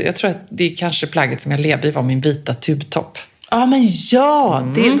mycket. Jag tror att det kanske plagget som jag levde i var min vita tubtopp. Ja, men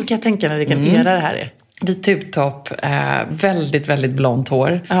då kan jag tänka mig vilken era det här är. Vit tubtopp, väldigt, väldigt blont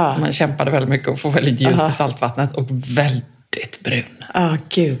hår. Så man kämpade väldigt mycket och få väldigt ljus i saltvattnet. Och väldigt brun.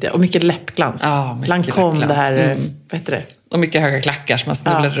 Gud. Och mycket läppglans. Lancôme, det här, vad heter det? Och mycket höga klackar som man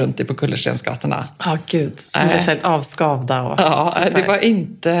snubblade runt i på Kullerstensgatorna. Gud. Som är så avskavda. Och det var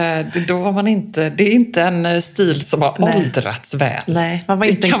inte... Då var man inte... Det är inte en stil som har åldrats väl. Nej, man var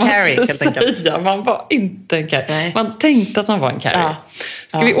inte en Carrie helt enkelt. Man var inte en Carrie. Nej. Man tänkte att man var en Carrie.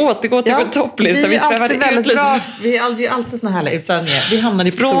 Ska vi återgå till vår topplista? Vi svävade väldigt bra. Vi är alltid såna här i Sverige. Vi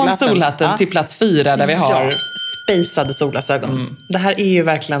hamnade på Från Solhatten till plats 4 där vi har... spejsade solglasögon. Det här är ju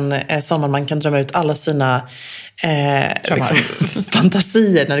verkligen sommar man kan drömma ut alla sina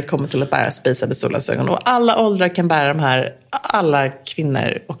fantasier när det kommer till att bära spejsade solglasögon. Och alla åldrar kan bära de här, alla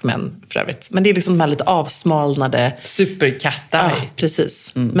kvinnor och män för övrigt. Men det är liksom de här lite avsmalnade... Superkattar. Ja,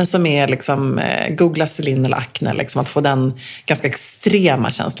 precis. Men som är liksom googla Celine eller Acne, liksom att få den ganska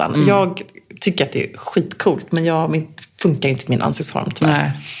extrema känslan. Jag tycker att det är skitcoolt, men funkar inte min ansiktsform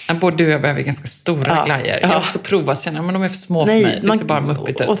tyvärr. Nej, både du och jag behöver ganska stora glajer. Jag har också provat känna, men de är för små för mig. Det ser bara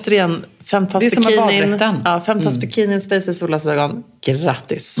muppigt ut. Återigen, 5-talsbikinin, spejsade solglasögon.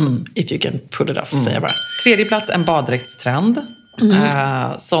 Grattis. If you can pull it off, säger jag bara. 3:e plats, en baddräktstrend.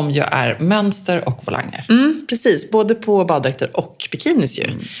 Som ju är mönster och volanger. Precis, både på baddräkter och bikinis ju.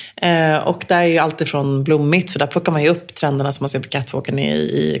 Och där är ju alltid från blommigt, för där plockar man ju upp trenderna som man ser på catwalken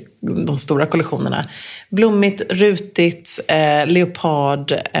i de stora kollektionerna. Blommigt, rutigt,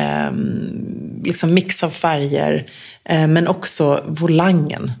 leopard, liksom mix av färger. Men också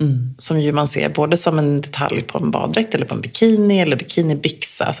volangen, som ju man ser både som en detalj på en baddräkt eller på en bikini eller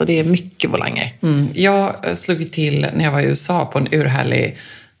bikinibyxa. Alltså det är mycket volanger. Jag slog till när jag var i USA på en urhärlig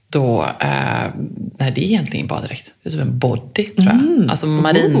då, nej det är egentligen en baddräkt. Det är som en body tror jag. Alltså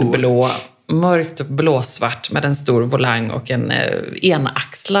marinblå, mörkt och blåsvart med en stor volang och en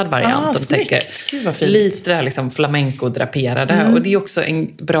enaxlad variant. Snyggt. Gud vad fint. Lite där liksom flamenco-draperade. Och det är också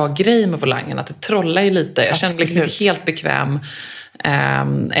en bra grej med volangen, att det trollar ju lite. Jag känner liksom inte helt bekväm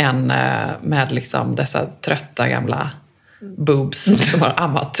med liksom dessa trötta gamla boobs som har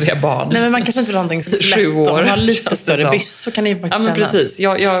ammat 3 barn. Nej, men man kanske inte vill ha någonting slätt. Om man har lite större byss så kan det ju faktiskt kännas. Precis.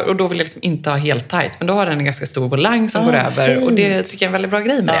 Och då vill jag liksom inte ha helt tight. Men då har den en ganska stor volang som går över. Fint. Och det tycker jag är en väldigt bra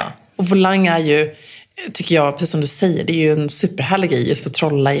grej med det. Och volang är ju, tycker jag, precis som du säger, det är ju en superhärlig grej just för att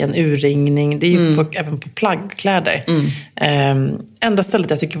trolla i en urringning. Det är ju även på plaggkläder. Enda stället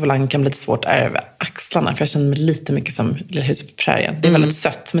jag tycker volang kan bli lite svårt är över axlarna. För jag känner mig lite mycket som Lilla huset på prärien. Det är väldigt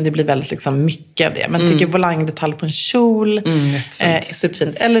sött, men det blir väldigt liksom mycket av det. Men jag tycker volangdetalj på en kjol är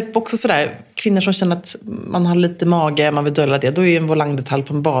superfint. Eller också sådär, kvinnor som känner att man har lite mage, man vill dölja det. Då är ju en volangdetalj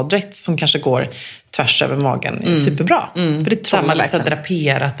på en baddräkt som kanske går tvärs över magen superbra. För det samma lite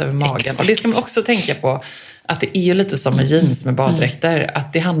draperat över magen. Exakt. Och det ska man också tänka på, att det är ju lite som med jeans med baddräkter.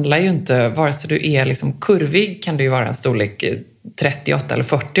 Att det handlar ju inte, vare sig du är liksom kurvig kan du ju vara en storlek 38 eller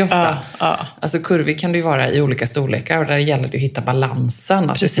 48. Alltså kurvig kan det ju vara i olika storlekar och där gäller det att hitta balansen.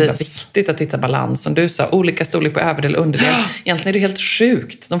 Alltså det är viktigt att hitta balans. Som du sa, olika storlek på överdel och underdel. Egentligen är det helt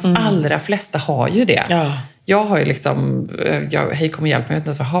sjukt. De allra flesta har ju det. Jag har ju liksom, hej kom och hjälp mig, jag vet inte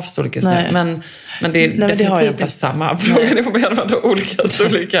ens vad jag har för storlek just nu. Men det är definitivt inte samma. Frågan är om jag har olika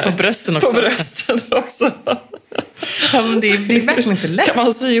storlekar. På brösten också. På brösten också. Ja, men det är verkligen inte lätt. Kan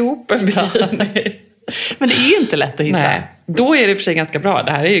man sy ihop en bikini? Men det är inte lätt att hitta. Nej, då är det för sig ganska bra.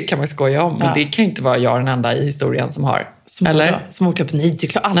 Det här kan man skoja om. Men det kan ju inte vara jag den enda i historien som har. Småkropp, nej, det är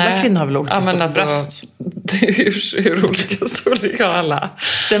klart. Alla kvinnor har väl olika bröst. Hur olika storlekar har alla?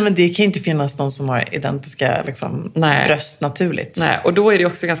 Men det kan ju inte finnas någon som har identiska bröst naturligt. Nej, och då är det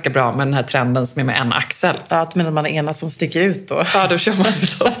också ganska bra med den här trenden som är med en axel. Ja, att man är ena som sticker ut då. Ja, då kör man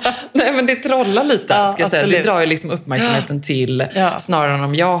så. Nej, men det trollar lite, ska jag säga. Det drar ju liksom uppmärksamheten till snarare än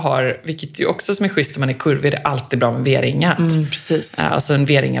om jag har, vilket ju också som är schysst om man är kurvig, är det alltid bra med V-ringat. Precis. Alltså en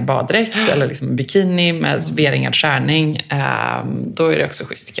V-ringad baddräkt eller liksom en bikini med V-ringad skärning. Då är det också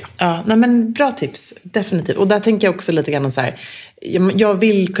schysst, tycker jag. Ja, nej men bra tips, definitivt. Och där tänker jag också lite grann så här, jag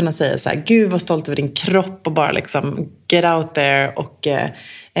vill kunna säga så här, gud vad stolt över din kropp och bara liksom get out there och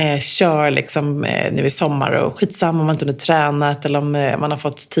kör liksom nu i sommar och skitsamma om man inte har tränat eller om man har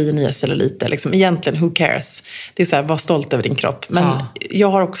fått 10 nya celluliter. Liksom, egentligen, who cares? Det är så här, var stolt över din kropp. Men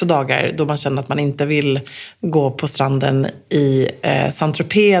jag har också dagar då man känner att man inte vill gå på stranden i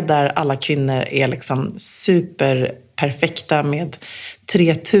Saint-Tropez där alla kvinnor är liksom superperfekta med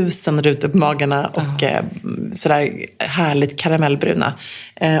 3000 rutor på magarna och sådär härligt karamellbruna.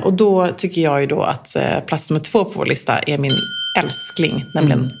 Och då tycker jag ju då att plats nummer 2 på vår lista är min älskling,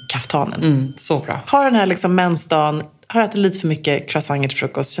 nämligen kaftanen. Så bra. Har den här liksom mensdagen, har ätit lite för mycket croissanter till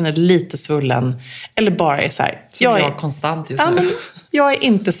frukost, känner lite svullen eller bara är så här. Jag är konstant just nu. Men jag är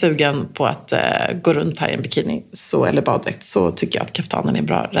inte sugen på att gå runt här i en bikini eller baddräkt, så tycker jag att kaftanen är en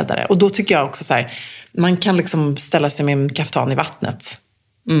bra räddare. Och då tycker jag också så här, man kan liksom ställa sig med en kaftan i vattnet.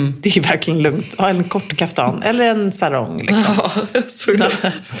 Det är verkligen lugnt. Ha en kort kaftan eller en sarong liksom. Ja, så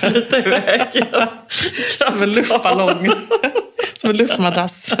flyta iväg. Som en luftballong. Som en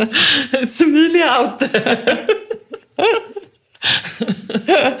luftmadrass. It's Emilia out there.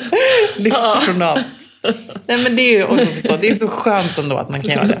 Lyftpromenad. Nej, men det är ju också så. Det är så skönt ändå att man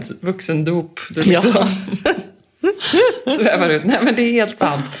kan göra det. Vuxendop. Du liksom svävar ut. Nej, men det är helt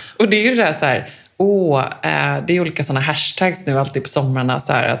sant. Och det är ju det där så här. Det är olika sådana hashtags nu alltid på somrarna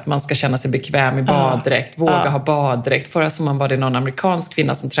så här, att man ska känna sig bekväm i baddräkt, våga ha baddräkt. Förra sommaren var det någon amerikansk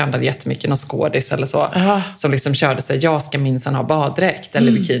kvinna som trendade jättemycket, någon skådis eller så, som liksom körde sig, jag ska minsann ha baddräkt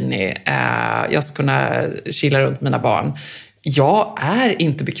eller bikini, jag ska kunna kila runt mina barn. Jag är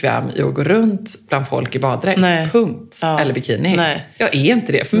inte bekväm i att gå runt bland folk i baddräkt. Punkt. Eller bikini. Nej. Jag är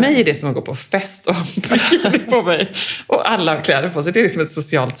inte det. För mig är det som att gå på fest och ha bikini på mig. Och alla har kläder på sig. Det är liksom ett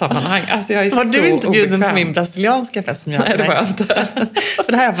socialt sammanhang. Alltså jag är har så du inte bjuden obekväm på min brasilianska fest som jag hade? Nej, det var jag inte.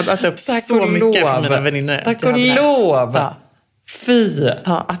 För det här har jag fått äta upp så mycket från mina vänner. Tack och lov. Ja. Fy.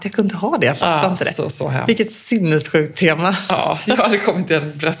 Ja, att jag kunde ha det. Jag fattar inte det. Så hemskt. Vilket sinnessjukt tema. Ja, jag hade kommit till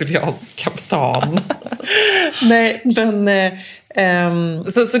en brasiliansk kaptan. Nej, men...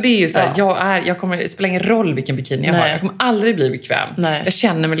 Så det är ju så här, det spelar ingen roll vilken bikini jag har. Jag kommer aldrig bli bekväm. Nej. Jag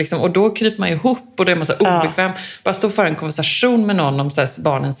känner mig liksom, och då kryper man ihop och då är man så obekväm. Bara stå för en konversation med någon om så här,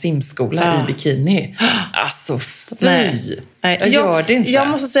 barnens simskola i bikini. Alltså, fy. Nej. Jag gör det inte. Jag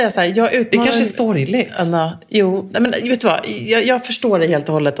måste säga så här, det kanske är sorgligt. Jo, men vet du vad? Jag förstår det helt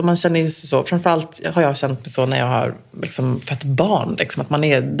och hållet. Och man känner ju så. Framförallt har jag känt mig så när jag har liksom fött barn. Liksom, att man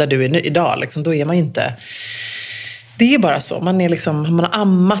är där du är idag. Liksom, då är man ju inte... Det är bara så. Man är liksom, man har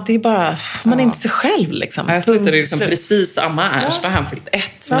ammat. Det är bara, man är inte sig själv liksom. Jag slutade liksom precis amma Ernst. Han fyllt 1.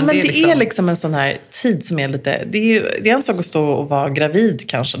 Men det är liksom en sån här tid som är lite... Det är en sak att stå och vara gravid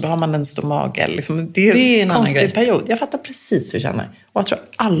kanske. Då har man en stor mage. Liksom. Det är en konstig period. Jag fattar precis hur jag känner. Och jag tror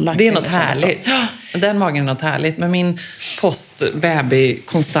alla det är något härligt. Den magen är något härligt. Men min post-baby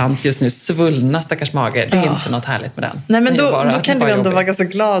konstant just nu svullna stackars mage. Det är inte något härligt med den. Nej, men då kan du ändå vara ganska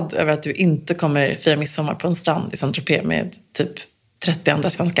glad över att du inte kommer fira midsommar på en strand i Saint-Tropez med typ 30 andra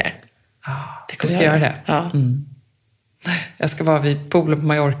svenskar. Jag ska göra det. Ja. Jag ska vara vid poolen på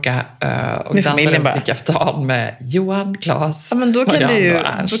Mallorca och dansa runt i kaftan med Johan, Claes, ja, men då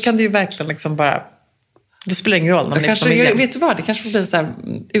kan du ju verkligen liksom bara... Det spelar ingen roll. Vet du vad? Det kanske får bli en så här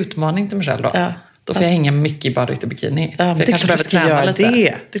utmaning till mig själv då. Ja. Då får jag hänga mycket i baddräkt och bikini. Ja, det är klart du ska göra det.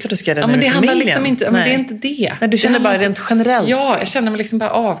 Det är klart du ska göra det. Men det handlar liksom inte... Men det är inte det. Nej, du känner bara rent generellt. Ja, jag känner mig liksom bara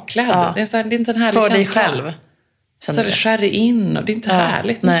avklädd. Ja. Det är inte en härlig för känsla. Dig själv. Så det skär in och det är inte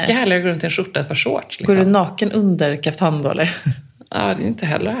härligt. Mycket härligare att gå runt i en skjorta, ett par shorts. Liksom. Går du naken under kaftan då, eller? Ja, det är inte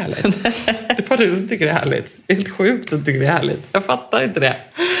heller härligt. Det är bara du som tycker det är härligt. Det är helt sjukt att du tycker det är härligt. Jag fattar inte det.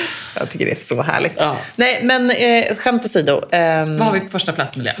 Jag tycker det är så härligt. Ja. Nej, men skämt åsido. Vad har vi på första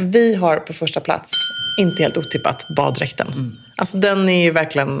plats, Emilia? Vi har på första plats, inte helt otippat, baddräkten. Alltså den är ju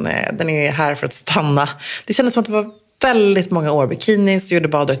verkligen, den är här för att stanna. Det kändes som att det var väldigt många år bikini, så gjorde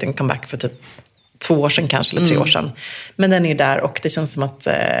baddräkten comeback för typ 2 år sedan kanske, eller 3 år sedan. Men den är ju där, och det känns som att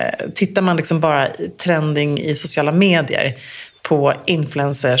tittar man liksom bara trending i sociala medier på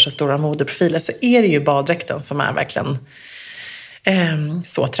influencers och stora modeprofiler, så är det ju baddräkten som är verkligen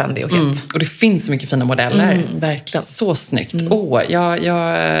så trendig och het. Och det finns så mycket fina modeller. Verkligen. Så snyggt. Jag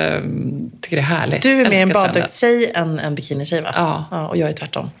tycker det är härligt. Du är mer en baddräktstjej än en bikinitjej, va? Ja. Och jag är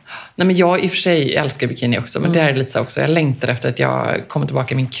tvärtom. Nej, men jag i och för sig älskar bikini också. Men det är lite så också. Jag längtar efter att jag kommer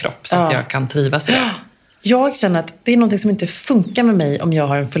tillbaka i min kropp så att jag kan trivas i det. Jag känner att det är något som inte funkar med mig om jag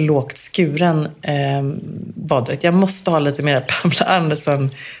har en för lågt skuren baddräkt. Jag måste ha lite mer Pamela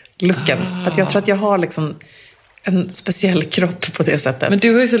Anderson-looken. För att jag tror att jag har liksom en speciell kropp på det sättet. Men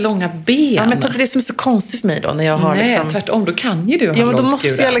du har ju så långa ben. Ja, men jag tror att det är som är så konstigt för mig då. När jag har liksom... tvärtom. Då kan ju du ha men då lågt måste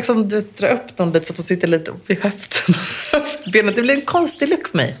skuren. jag liksom dra upp dem lite så att de sitter lite upp i höften. Höftbenet. Det blir en konstig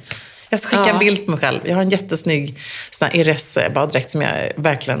look på mig. Jag ska skicka en bild på mig själv. Jag har en jättesnygg sån här Iris-baddräkt som jag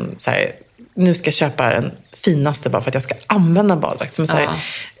verkligen så här, nu ska jag köpa den finaste bara för att jag ska använda en baddräkt. Som är så här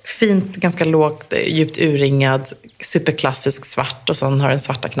fint, ganska lågt, djupt urringad, superklassisk svart, och så har den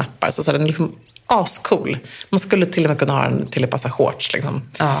svarta knappar. Så den är liksom ascool. Man skulle till och med kunna ha den till ett par shorts liksom.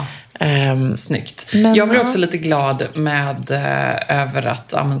 Snyggt. Men, jag blir också lite glad med över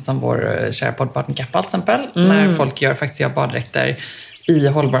att som vår kära poddpartner Kappa till exempel, när folk gör baddräkter i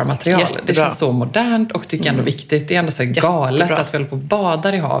hållbara material. Jättebra. Det känns så modernt och tycker ändå viktigt. Det är ändå så galet att vi håller på och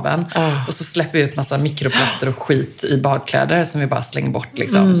badar i haven och så släpper vi ut massa mikroplaster och skit i badkläder som vi bara slänger bort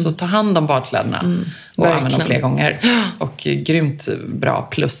liksom. Så ta hand om badkläderna och använd dem fler gånger. Och grymt bra,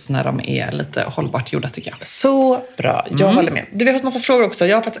 plus när de är lite hållbart gjorda, tycker jag. Så bra, jag håller med. Du, vi har fått massa frågor också.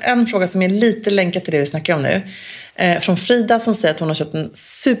 Jag har faktiskt en fråga som är lite länkad till det vi snackar om nu. Från Frida som säger att hon har köpt en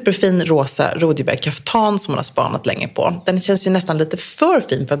superfin rosa Rhodioberg-kaftan som hon har spanat länge på. Den känns ju nästan lite för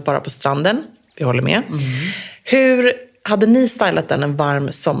fin för att bara på stranden. Vi håller med. Hur hade ni stylat den en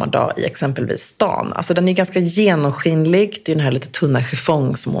varm sommardag i exempelvis stan? Alltså den är ganska genomskinlig. Det är den här lite tunna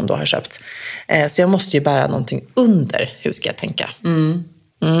chiffong som hon då har köpt. Så jag måste ju bära någonting under. Hur ska jag tänka?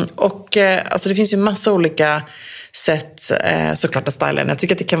 Och alltså det finns ju massa olika sätt såklart att styla den. Jag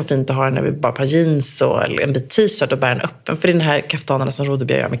tycker att det kan vara fint att ha den när vi bara har jeans och en bit t-shirt och bära den öppen. För det är den här kaftanen som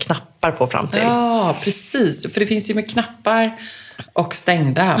Rhodioberg gör med knappar på fram till. Ja, precis. För det finns ju med knappar och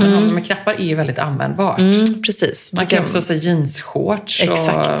stängda. Men med knappar är ju väldigt användbart. Precis. Man kan också säga jeansshorts och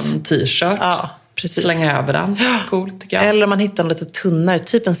t-shirt. Ja, precis. Slänga över den. Coolt, tycker jag. Eller om man hittar en lite tunnare,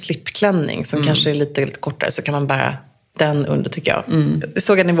 typ en slipklänning som kanske är lite kortare, så kan man bära den under, tycker jag. Jag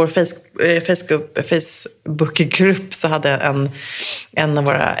såg att i vår Facebookgrupp så hade en av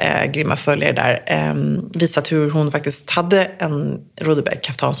våra grymma följare där visat hur hon faktiskt hade en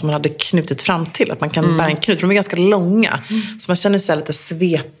Rhodioberg-kaftan som hon hade knutit fram till. Att man kan bära en knut, för de är ganska långa. Så man känner sig lite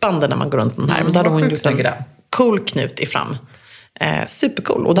svepande när man går runt med den här. Men då hade hon gjort en cool knut i fram.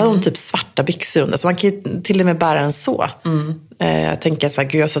 Supercool. Och då hade hon typ svarta byxor under. Så man kan ju till och med bära den så. Jag tänker så här,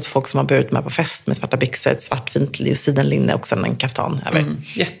 gud, jag har sett folk som har burit med på fest med svarta byxor, ett svart fint sidenlinne och sen en kaftan över.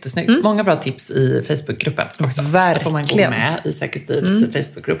 Jättesnyggt. Många bra tips i Facebookgruppen också. Verkligen. Där får man gå med i Säkerstils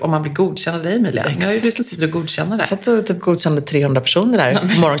Facebookgrupp om man blir godkänd av dig, Emilia. Nu har ju du som sitter och godkänner det. Jag satt och typ godkände 300 personer där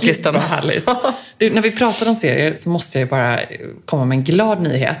på morgonkvisten. Vad härligt. Du, när vi pratar om serier så måste jag ju bara komma med en glad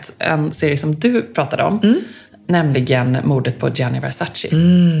nyhet. En serie som du pratade om. Nämligen mordet på Gianni Versace.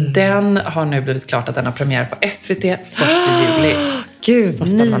 Den har nu blivit klart att den har premiär på SVT 1 juli. Gud, vad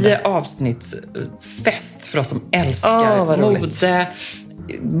spännande. 9 avsnitts fest för oss som älskar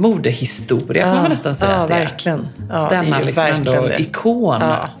modehistoria, kan man nästan säga att det är. Verkligen. Denna det är liksom ändå det. ikon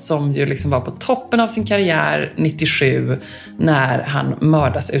som ju liksom var på toppen av sin karriär 97 när han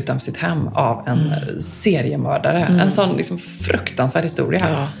mördas utanför sitt hem av en seriemördare. En sån liksom fruktansvärd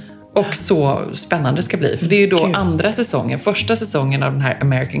historia. Och så spännande det ska bli. För det är ju då andra säsongen. Första säsongen av den här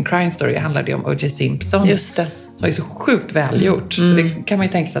American Crime Story handlade ju om O.J. Simpson. Just det. Det var ju så sjukt välgjort. Så det kan man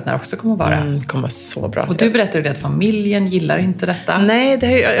ju tänka sig att den här också kommer att vara. Det kommer vara så bra. Och du berättade det att familjen gillar inte detta. Nej,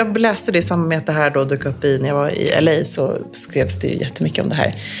 jag läste det i samband med att det här då dök upp när jag var i LA, så skrevs det ju jättemycket om det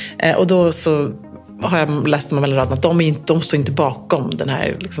här. Och då så har jag läst mellan raderna att de står inte bakom den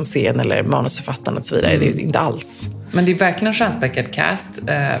här liksom scenen eller manusförfattaren och så vidare. Det är inte alls. Men det är verkligen en stjärnspäckad cast.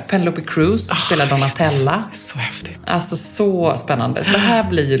 Penelope Cruz spelar Donatella. Så häftigt. Alltså så spännande. Så det här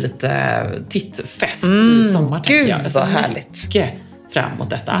blir ju lite tittfest i sommar. Gud, vad härligt. fram mot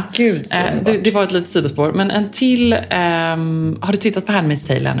detta. Gud, det var ett litet sidospår. Men en till... har du tittat på Handmaid's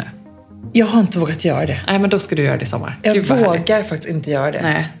Tale ännu? Jag har inte vågat göra det. Nej, men då ska du göra det i sommar. Jag vågar faktiskt inte göra det.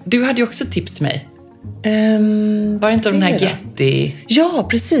 Nej. Du hade ju också tips till mig. Var det inte den här Getty? Ja,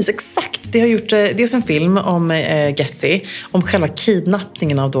 precis. Exakt. Det har gjort dels en film om Getty. Om själva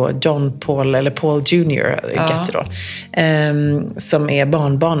kidnappningen av då Paul Jr. Getty då. Som är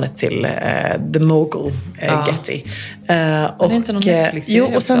barnbarnet till The Mogul Getty. Och det är inte någon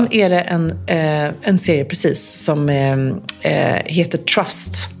Netflix-serie och sen är det en serie precis som heter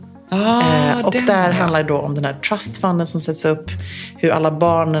Trust. Och där handlar det då om den här trustfonden som sätts upp, hur alla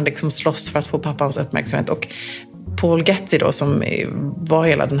barnen liksom slåss för att få pappans uppmärksamhet. Och Paul Getty då, som var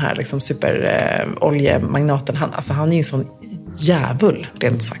hela den här liksom superoljemagnaten, han är ju en sån jävul,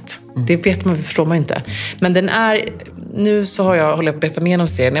 rent sagt. Det förstår man ju inte. Men den är, nu så håller jag på att beta med om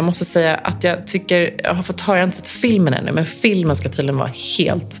serien. Jag måste säga att jag har fått höra, jag har inte sett filmen ännu, men filmen ska tydligen vara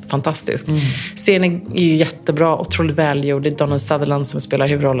helt fantastisk. Serien är ju jättebra, otroligt välgjord. Det är Donald Sutherland som spelar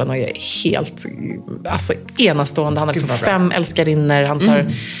huvudrollen och är helt enastående. Han har liksom 5 älskarinnor. Han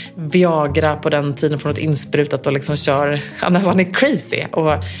tar Viagra på den tiden från ett insprutat och liksom kör. Han är crazy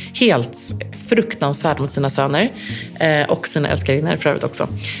och helt fruktansvärd mot sina söner och sina älskarinnor för övrigt också.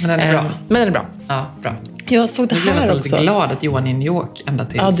 Men den är bra. Men den är bra. Ja, bra. Jag såg det här också. Jag är lite glad att Johan är i New York ända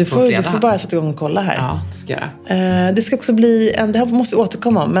till du får bara sätta igång och kolla här. Ja, det ska jag göra. Det ska också bli, det här måste vi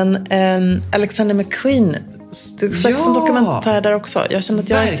återkomma om, men Alexander McQueen, det slags en dokumentär där också. Jag känner att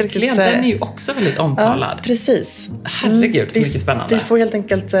jag verkligen, inte riktigt... den är ju också väldigt omtalad. Ja, precis. Herregud, så mycket spännande. Vi får helt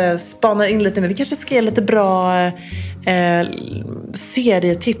enkelt spana in lite mer. Vi kanske ska ge lite bra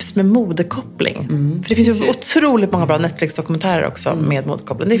serietips med modekoppling. För det finns ju otroligt många bra Netflix-dokumentärer också med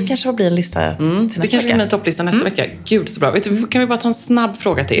modekoppling. Det kanske får bli en lista till nästa vecka. Det kanske blir en topplista nästa vecka. Gud, så bra. Vet du, kan vi bara ta en snabb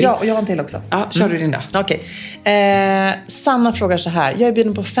fråga till? Ja, och jag har en till också. Ja, kör du din då. Okej. Sanna frågar så här. Jag är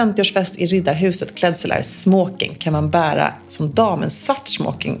bjuden på 50-årsfest i Riddarhuset. Klädsel är smoking. Kan man bära som dam en svart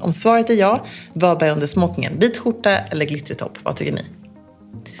smoking? Om svaret är ja, vad bär under smokingen? Vit skjorta eller glittrig topp? Vad tycker ni?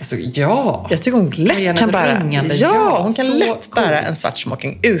 Alltså, ja. Jag tycker hon lätt kan bära. Hon kan lätt bära en svart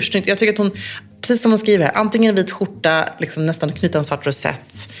smoking. Ursnyggt. Jag tycker att hon, precis som hon skriver här, antingen en vit skjorta, liksom nästan knyta en svart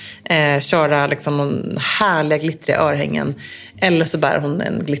rosett, köra liksom någon härliga glittriga örhängen, eller så bär hon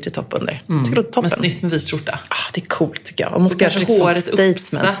en glittrig topp under. Tycker du toppen? Men snyggt med vit skjorta. Det är coolt tycker jag. Och måste kanske håret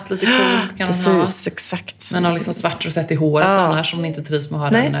uppsatt lite coolt kan precis, hon ha. Exakt. Men har liksom svart rosett i håret annars, om hon inte trivs med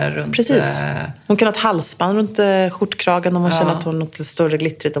att ha den runt. Precis. Hon kan ha ett halsband runt skjortkragen om hon känner att hon har något större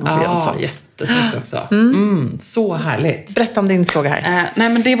glittrigt om hon vill göra något sånt. Jättesnyggt också. Så härligt. Berätta om din fråga här. Nej,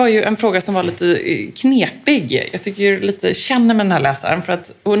 men det var ju en fråga som var lite knepig. Jag tycker lite känner med den här läsaren. För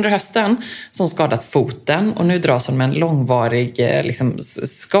att under hösten så har hon skadat foten. Och nu dras hon med en långvarig liksom,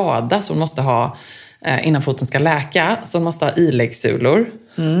 skada som hon måste ha innan foten ska läka. Så hon måste ha iläggssulor.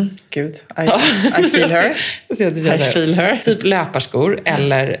 Gud, I feel her. I feel her. Typ löparskor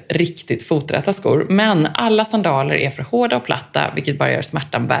eller riktigt foträtta skor. Men alla sandaler är för hårda och platta, vilket bara gör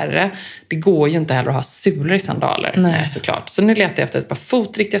smärtan värre. Det går ju inte heller att ha sulor i sandaler, såklart. Så nu letar jag efter ett par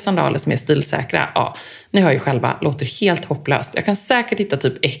fotriktiga sandaler som är stilsäkra. Ja, ni hör ju själva, låter helt hopplöst. Jag kan säkert hitta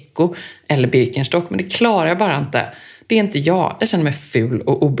typ Echo eller Birkenstock, men det klarar jag bara inte. Det är inte jag. Jag känner mig ful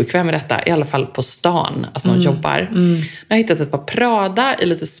och obekväm med detta. I alla fall på stan. Alltså när hon jobbar. Jag har hittat ett par Prada i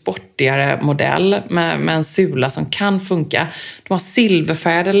lite sportigare modell. Med en sula som kan funka. De har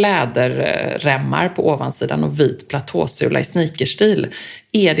silverfärgade läderremmar på ovansidan. Och vit platåsula i sneakerstil.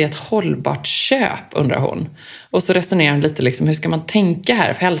 Är det ett hållbart köp, undrar hon. Och så resonerar hon lite liksom, hur ska man tänka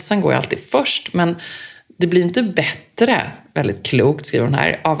här? För hälsan går ju alltid först. Men det blir inte bättre, väldigt klokt skriver hon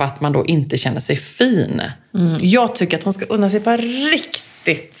här, av att man då inte känner sig fin. Jag tycker att hon ska unna sig på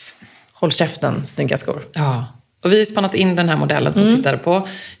riktigt håll käften snygga skor. Ja, och vi har spannat in den här modellen som vi tittade på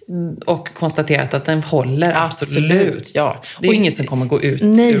och konstaterat att den håller absolut. Ja. Det är inget som kommer gå ut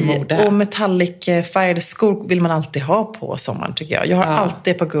ur mode. Och metallic-färgade skor vill man alltid ha på sommaren tycker jag. Jag har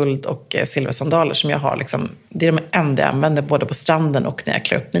alltid på guld- och silversandaler som jag har liksom, det är de enda jag använder både på stranden och när jag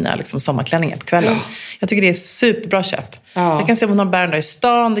klär upp mina liksom, sommarklänningar på kvällen. Jag tycker det är superbra köp. Jag kan se om hon har bärande i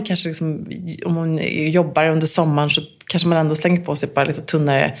stan, det kanske liksom, om hon jobbar under sommaren så kanske man ändå slänger på sig bara lite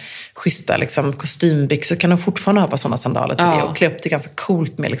tunnare, schyssta liksom, kostymbyxor. Kan hon fortfarande ha på sådana sandaler till det och klä upp det ganska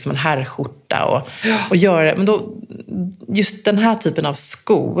coolt med liksom en herrskjorta och göra det. Men då, just den här typen av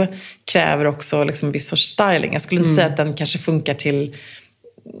sko kräver också liksom viss sorts styling. Jag skulle inte säga att den kanske funkar till...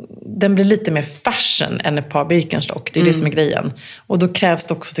 Den blir lite mer fashion än ett par Birkenstock. Det är det som är grejen. Och då krävs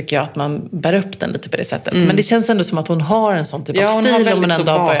det också, tycker jag, att man bär upp den lite på det sättet. Men det känns ändå som att hon har en sån typ av stil. Hon har väldigt så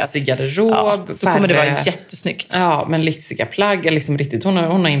basig garderob. Då kommer det vara jättesnyggt. Ja, men lyxiga plagg är liksom riktigt. Hon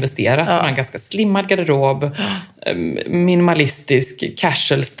har investerat. Hon har en ganska slimmad garderob. minimalistisk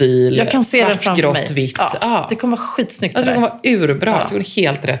casual-stil. Jag kan se den framför mig. Vitt. Ja, det kommer vara skitsnyggt. Det kommer vara urbra. Ja. Hon är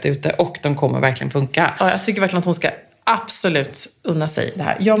helt rätt ute och de kommer verkligen funka. Ja, jag tycker verkligen att hon ska absolut unna sig det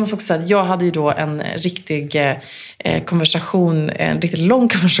här. Jag måste också säga att jag hade ju då en riktig konversation, en riktigt lång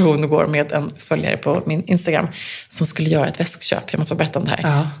konversation igår med en följare på min Instagram som skulle göra ett väskköp. Jag måste bara berätta om det här.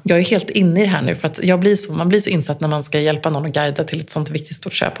 Ja. Jag är helt inne i det här nu för att man blir så insatt när man ska hjälpa någon att guida till ett sånt viktigt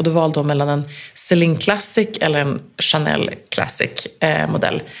stort köp. Och då valde hon mellan en Celine Classic eller en Chanel Classic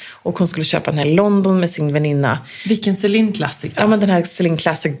modell. Och hon skulle köpa den här i London med sin väninna. Vilken Celine Classic då? Ja, men den här Celine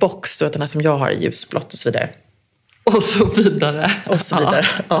Classic box, då, den här som jag har i ljusblått och så vidare. Och så vidare. Och så vidare.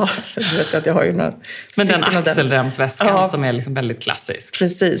 Ja, du vet att jag har ju några. Men den axelremsväskan som är liksom väldigt klassisk.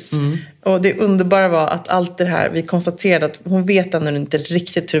 Precis. Och det underbara var att allt det här, vi konstaterade att hon vet ännu inte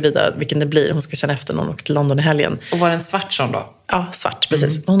riktigt huruvida vilken det blir. Hon ska känna efter någon och till London i helgen. Och var den svart som då? Ja, svart,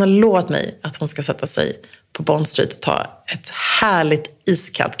 precis. Hon har lovat mig att hon ska sätta sig på Bond Street och ta ett härligt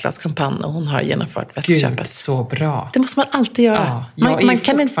iskallt glas champagne och hon har genomfört väskköpet. Gud, så bra. Det måste man alltid göra. Ja,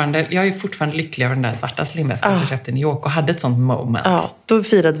 jag är fortfarande lycklig över den där svarta slimväskan som jag köpte i New York och hade ett sånt moment. Ja, då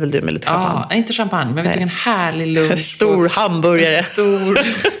firade väl du med lite champagne? Ja, inte champagne, men vi tog en härlig lunch. En stor hamburgare.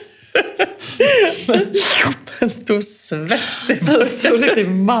 En stor svettig burgare. En stor lite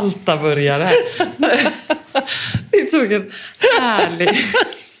Malta-burgare. Vi tog en härlig...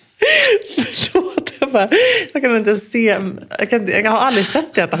 Förlåt, jag kan inte se. Jag har aldrig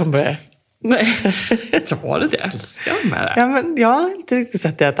sett dig äta hamburgare. Nej, jag har det. Jag älskar dem här. Ja, men jag har inte riktigt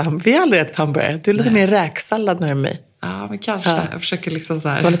sett dig äta hamburgare. Vi har aldrig ätit hamburgare. Du är lite mer räksallad när mig. Ja, men kanske. Ja. Jag försöker liksom så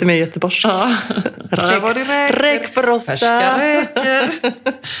här. Var lite mer göteborgsk. Ja. Räk för oss.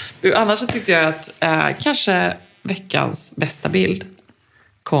 Annars så tyckte jag att kanske veckans bästa bild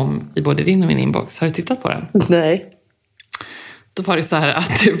kom i både din och min inbox. Har du tittat på den? Nej. Då var det så här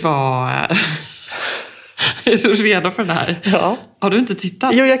att det var... Är du redo för det här? Ja. Har du inte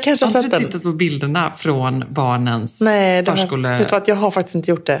tittat? Jo, jag kanske har sett den. Har du tittat på bilderna från barnens förskole... Vet du vad, jag har faktiskt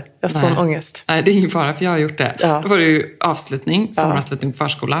inte gjort det. Jag har sån ångest. Nej, det är ingen fara för jag har gjort det. Ja. Då var det ju sommaravslutning på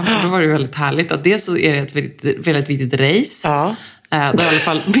förskolan. Och då var det ju väldigt härligt att dels så är det ett väldigt viktigt race. Ja. Där i alla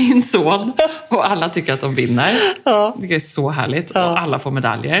fall min son och alla tycker att de vinner. Ja. Det är så härligt. Ja. Och alla får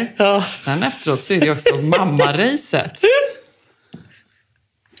medaljer. Ja. Sen efteråt så är det också mammaracet.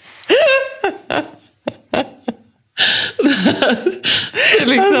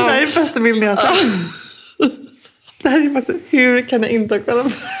 Det här är den bästa bilden jag har sett. Det här är faktiskt, hur kan jag inte ha kollat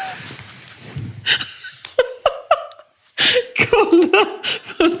på? Kolla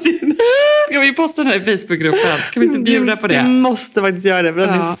på din... Ska vi posta den här i Facebookgruppen? Kan vi inte bjuda på det? Vi måste faktiskt göra det, för den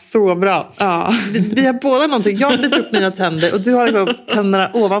är så bra. Ja. Vi har båda någonting. Jag biter upp mina tänder och du har liksom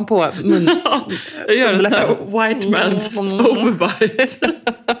tänderna ovanpå mun. Jag gör en sån här white man's overbite.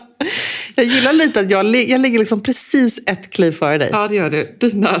 Jag gillar lite att jag ligger liksom precis ett kliv före dig. Ja, det gör du.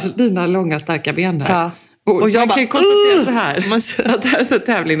 Dina långa starka ben där. Ja. Och jag kan bara, konstatera så här. Att det här är en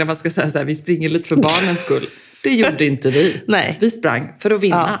tävling där man ska säga så här, vi springer lite för barnens skull. Det gjorde inte vi. Nej. Vi sprang för att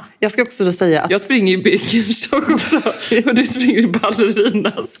vinna. Ja. Jag ska också då säga att... Jag springer i Birkenstock också. Och du springer i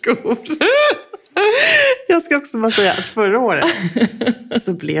ballerinaskor. Jag ska också bara säga att förra året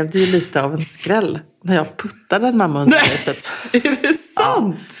så blev det ju lite av en skräll när jag puttade en mamma under huset. Är det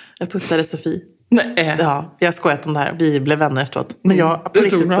sant? Ja, jag puttade Sofie. Nej. Ja, jag skojat om det här. Vi blev vänner efteråt. Men jag det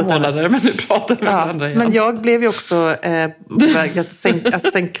tog några månader, men du pratade med varandra igen. Men jag blev ju också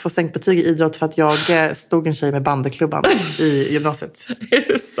få sänkt betyg i idrott för att jag stod en tjej med bandeklubban i gymnasiet.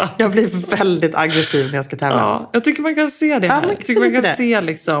 Är det sant? Jag blev väldigt aggressiv när jag ska tävla. Ja, jag tycker man kan se det här. Jag tycker man kan se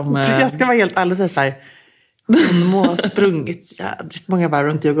liksom... Jag ska vara helt ärlig så här. Hon må ha sprungit jädrigt många varv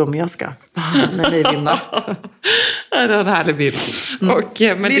runt Djurgården, men jag ska fan vinna. Det är en härlig bild. Och,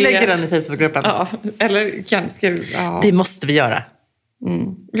 men vi lägger den i Facebookgruppen. Ja, eller ska vi... Ja. Det måste vi göra.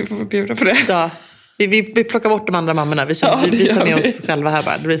 Vi får bjuda på det. Ja. Vi plockar bort de andra mammorna. Vi tar med oss själva här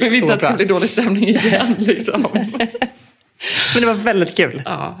bara. Det blir men vi så inte bra. att det blir dålig stämning igen liksom. Men det var väldigt kul.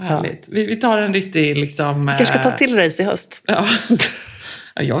 Ja, härligt. Vi tar en riktig liksom... Vi kanske ska ta till race i höst. Ja.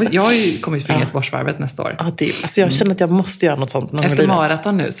 Jag kommer ju springa Göteborgsvarvet nästa år. Ja, alltså jag känner att jag måste göra något sånt. Efter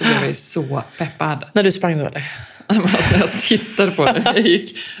maraton nu så blev jag ju så peppad. När du sprang då eller? Alltså jag tittade på det. Jag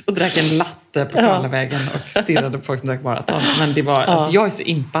gick och drack en latte på Karlavägen och stirrade på folk som drack maraton. Men det var, alltså jag är så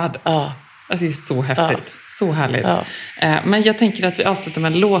impad. Alltså det är så häftigt. Så härligt. Men jag tänker att vi avslutar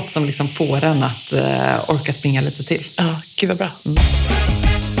med en låt som liksom får en att orka springa lite till. Ja, gud vad bra.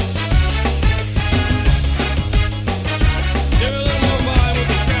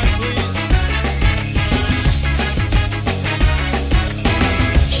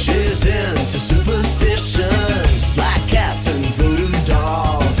 Superstitions, black cats and voodoo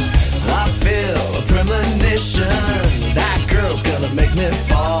dolls. I feel a premonition.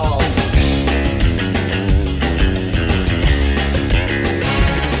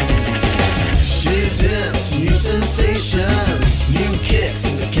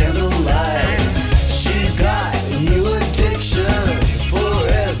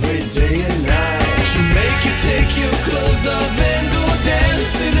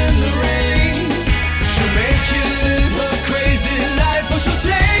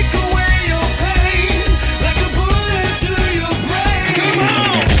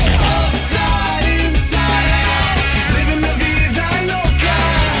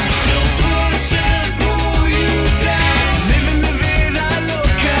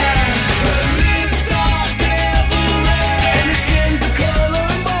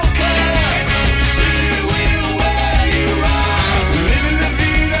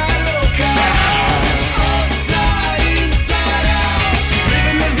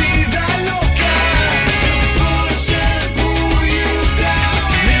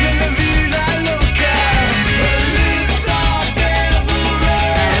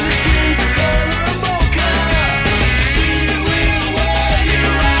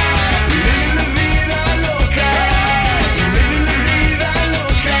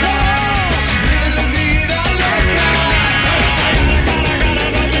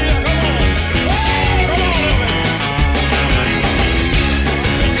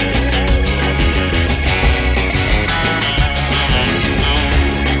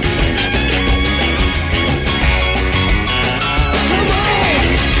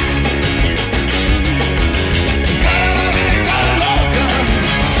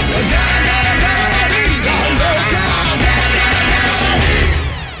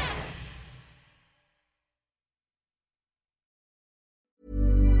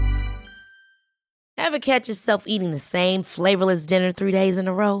 Ever catch yourself eating the same flavorless dinner 3 days in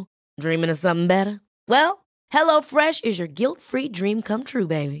a row? Dreaming of something better? Well, HelloFresh is your guilt-free dream come true,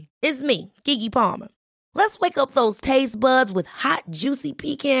 baby. It's me, Keke Palmer. Let's wake up those taste buds with hot, juicy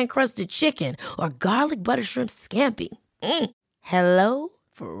pecan-crusted chicken or garlic butter shrimp scampi. Hello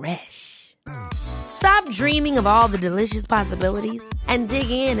Fresh. Stop dreaming of all the delicious possibilities and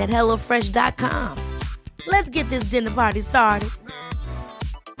dig in at HelloFresh.com. Let's get this dinner party started.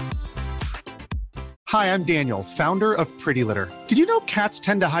 Hi, I'm Daniel, founder of Pretty Litter. Did you know cats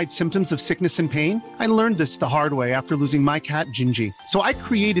tend to hide symptoms of sickness and pain? I learned this the hard way after losing my cat, Gingy. So I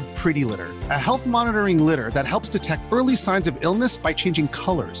created Pretty Litter, a health monitoring litter that helps detect early signs of illness by changing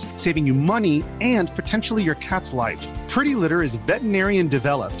colors, saving you money and potentially your cat's life. Pretty Litter is veterinarian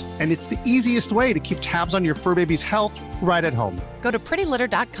developed, and it's the easiest way to keep tabs on your fur baby's health right at home. Go to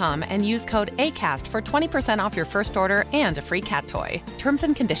prettylitter.com and use code ACAST for 20% off your first order and a free cat toy. Terms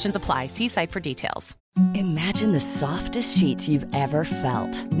and conditions apply. See site for details. Imagine the softest sheets you've ever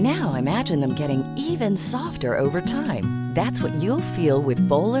felt. Now imagine them getting even softer over time. That's what you'll feel with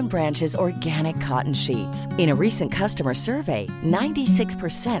Boll & Branch's organic cotton sheets. In a recent customer survey,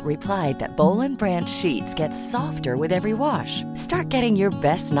 96% replied that Boll & Branch sheets get softer with every wash. Start getting your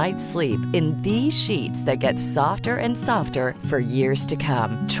best night's sleep in these sheets that get softer and softer for years to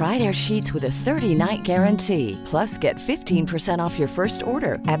come. Try their sheets with a 30-night guarantee. Plus, get 15% off your first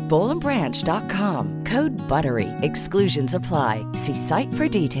order at bollandbranch.com. Code BUTTERY. Exclusions apply. See site for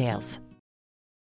details.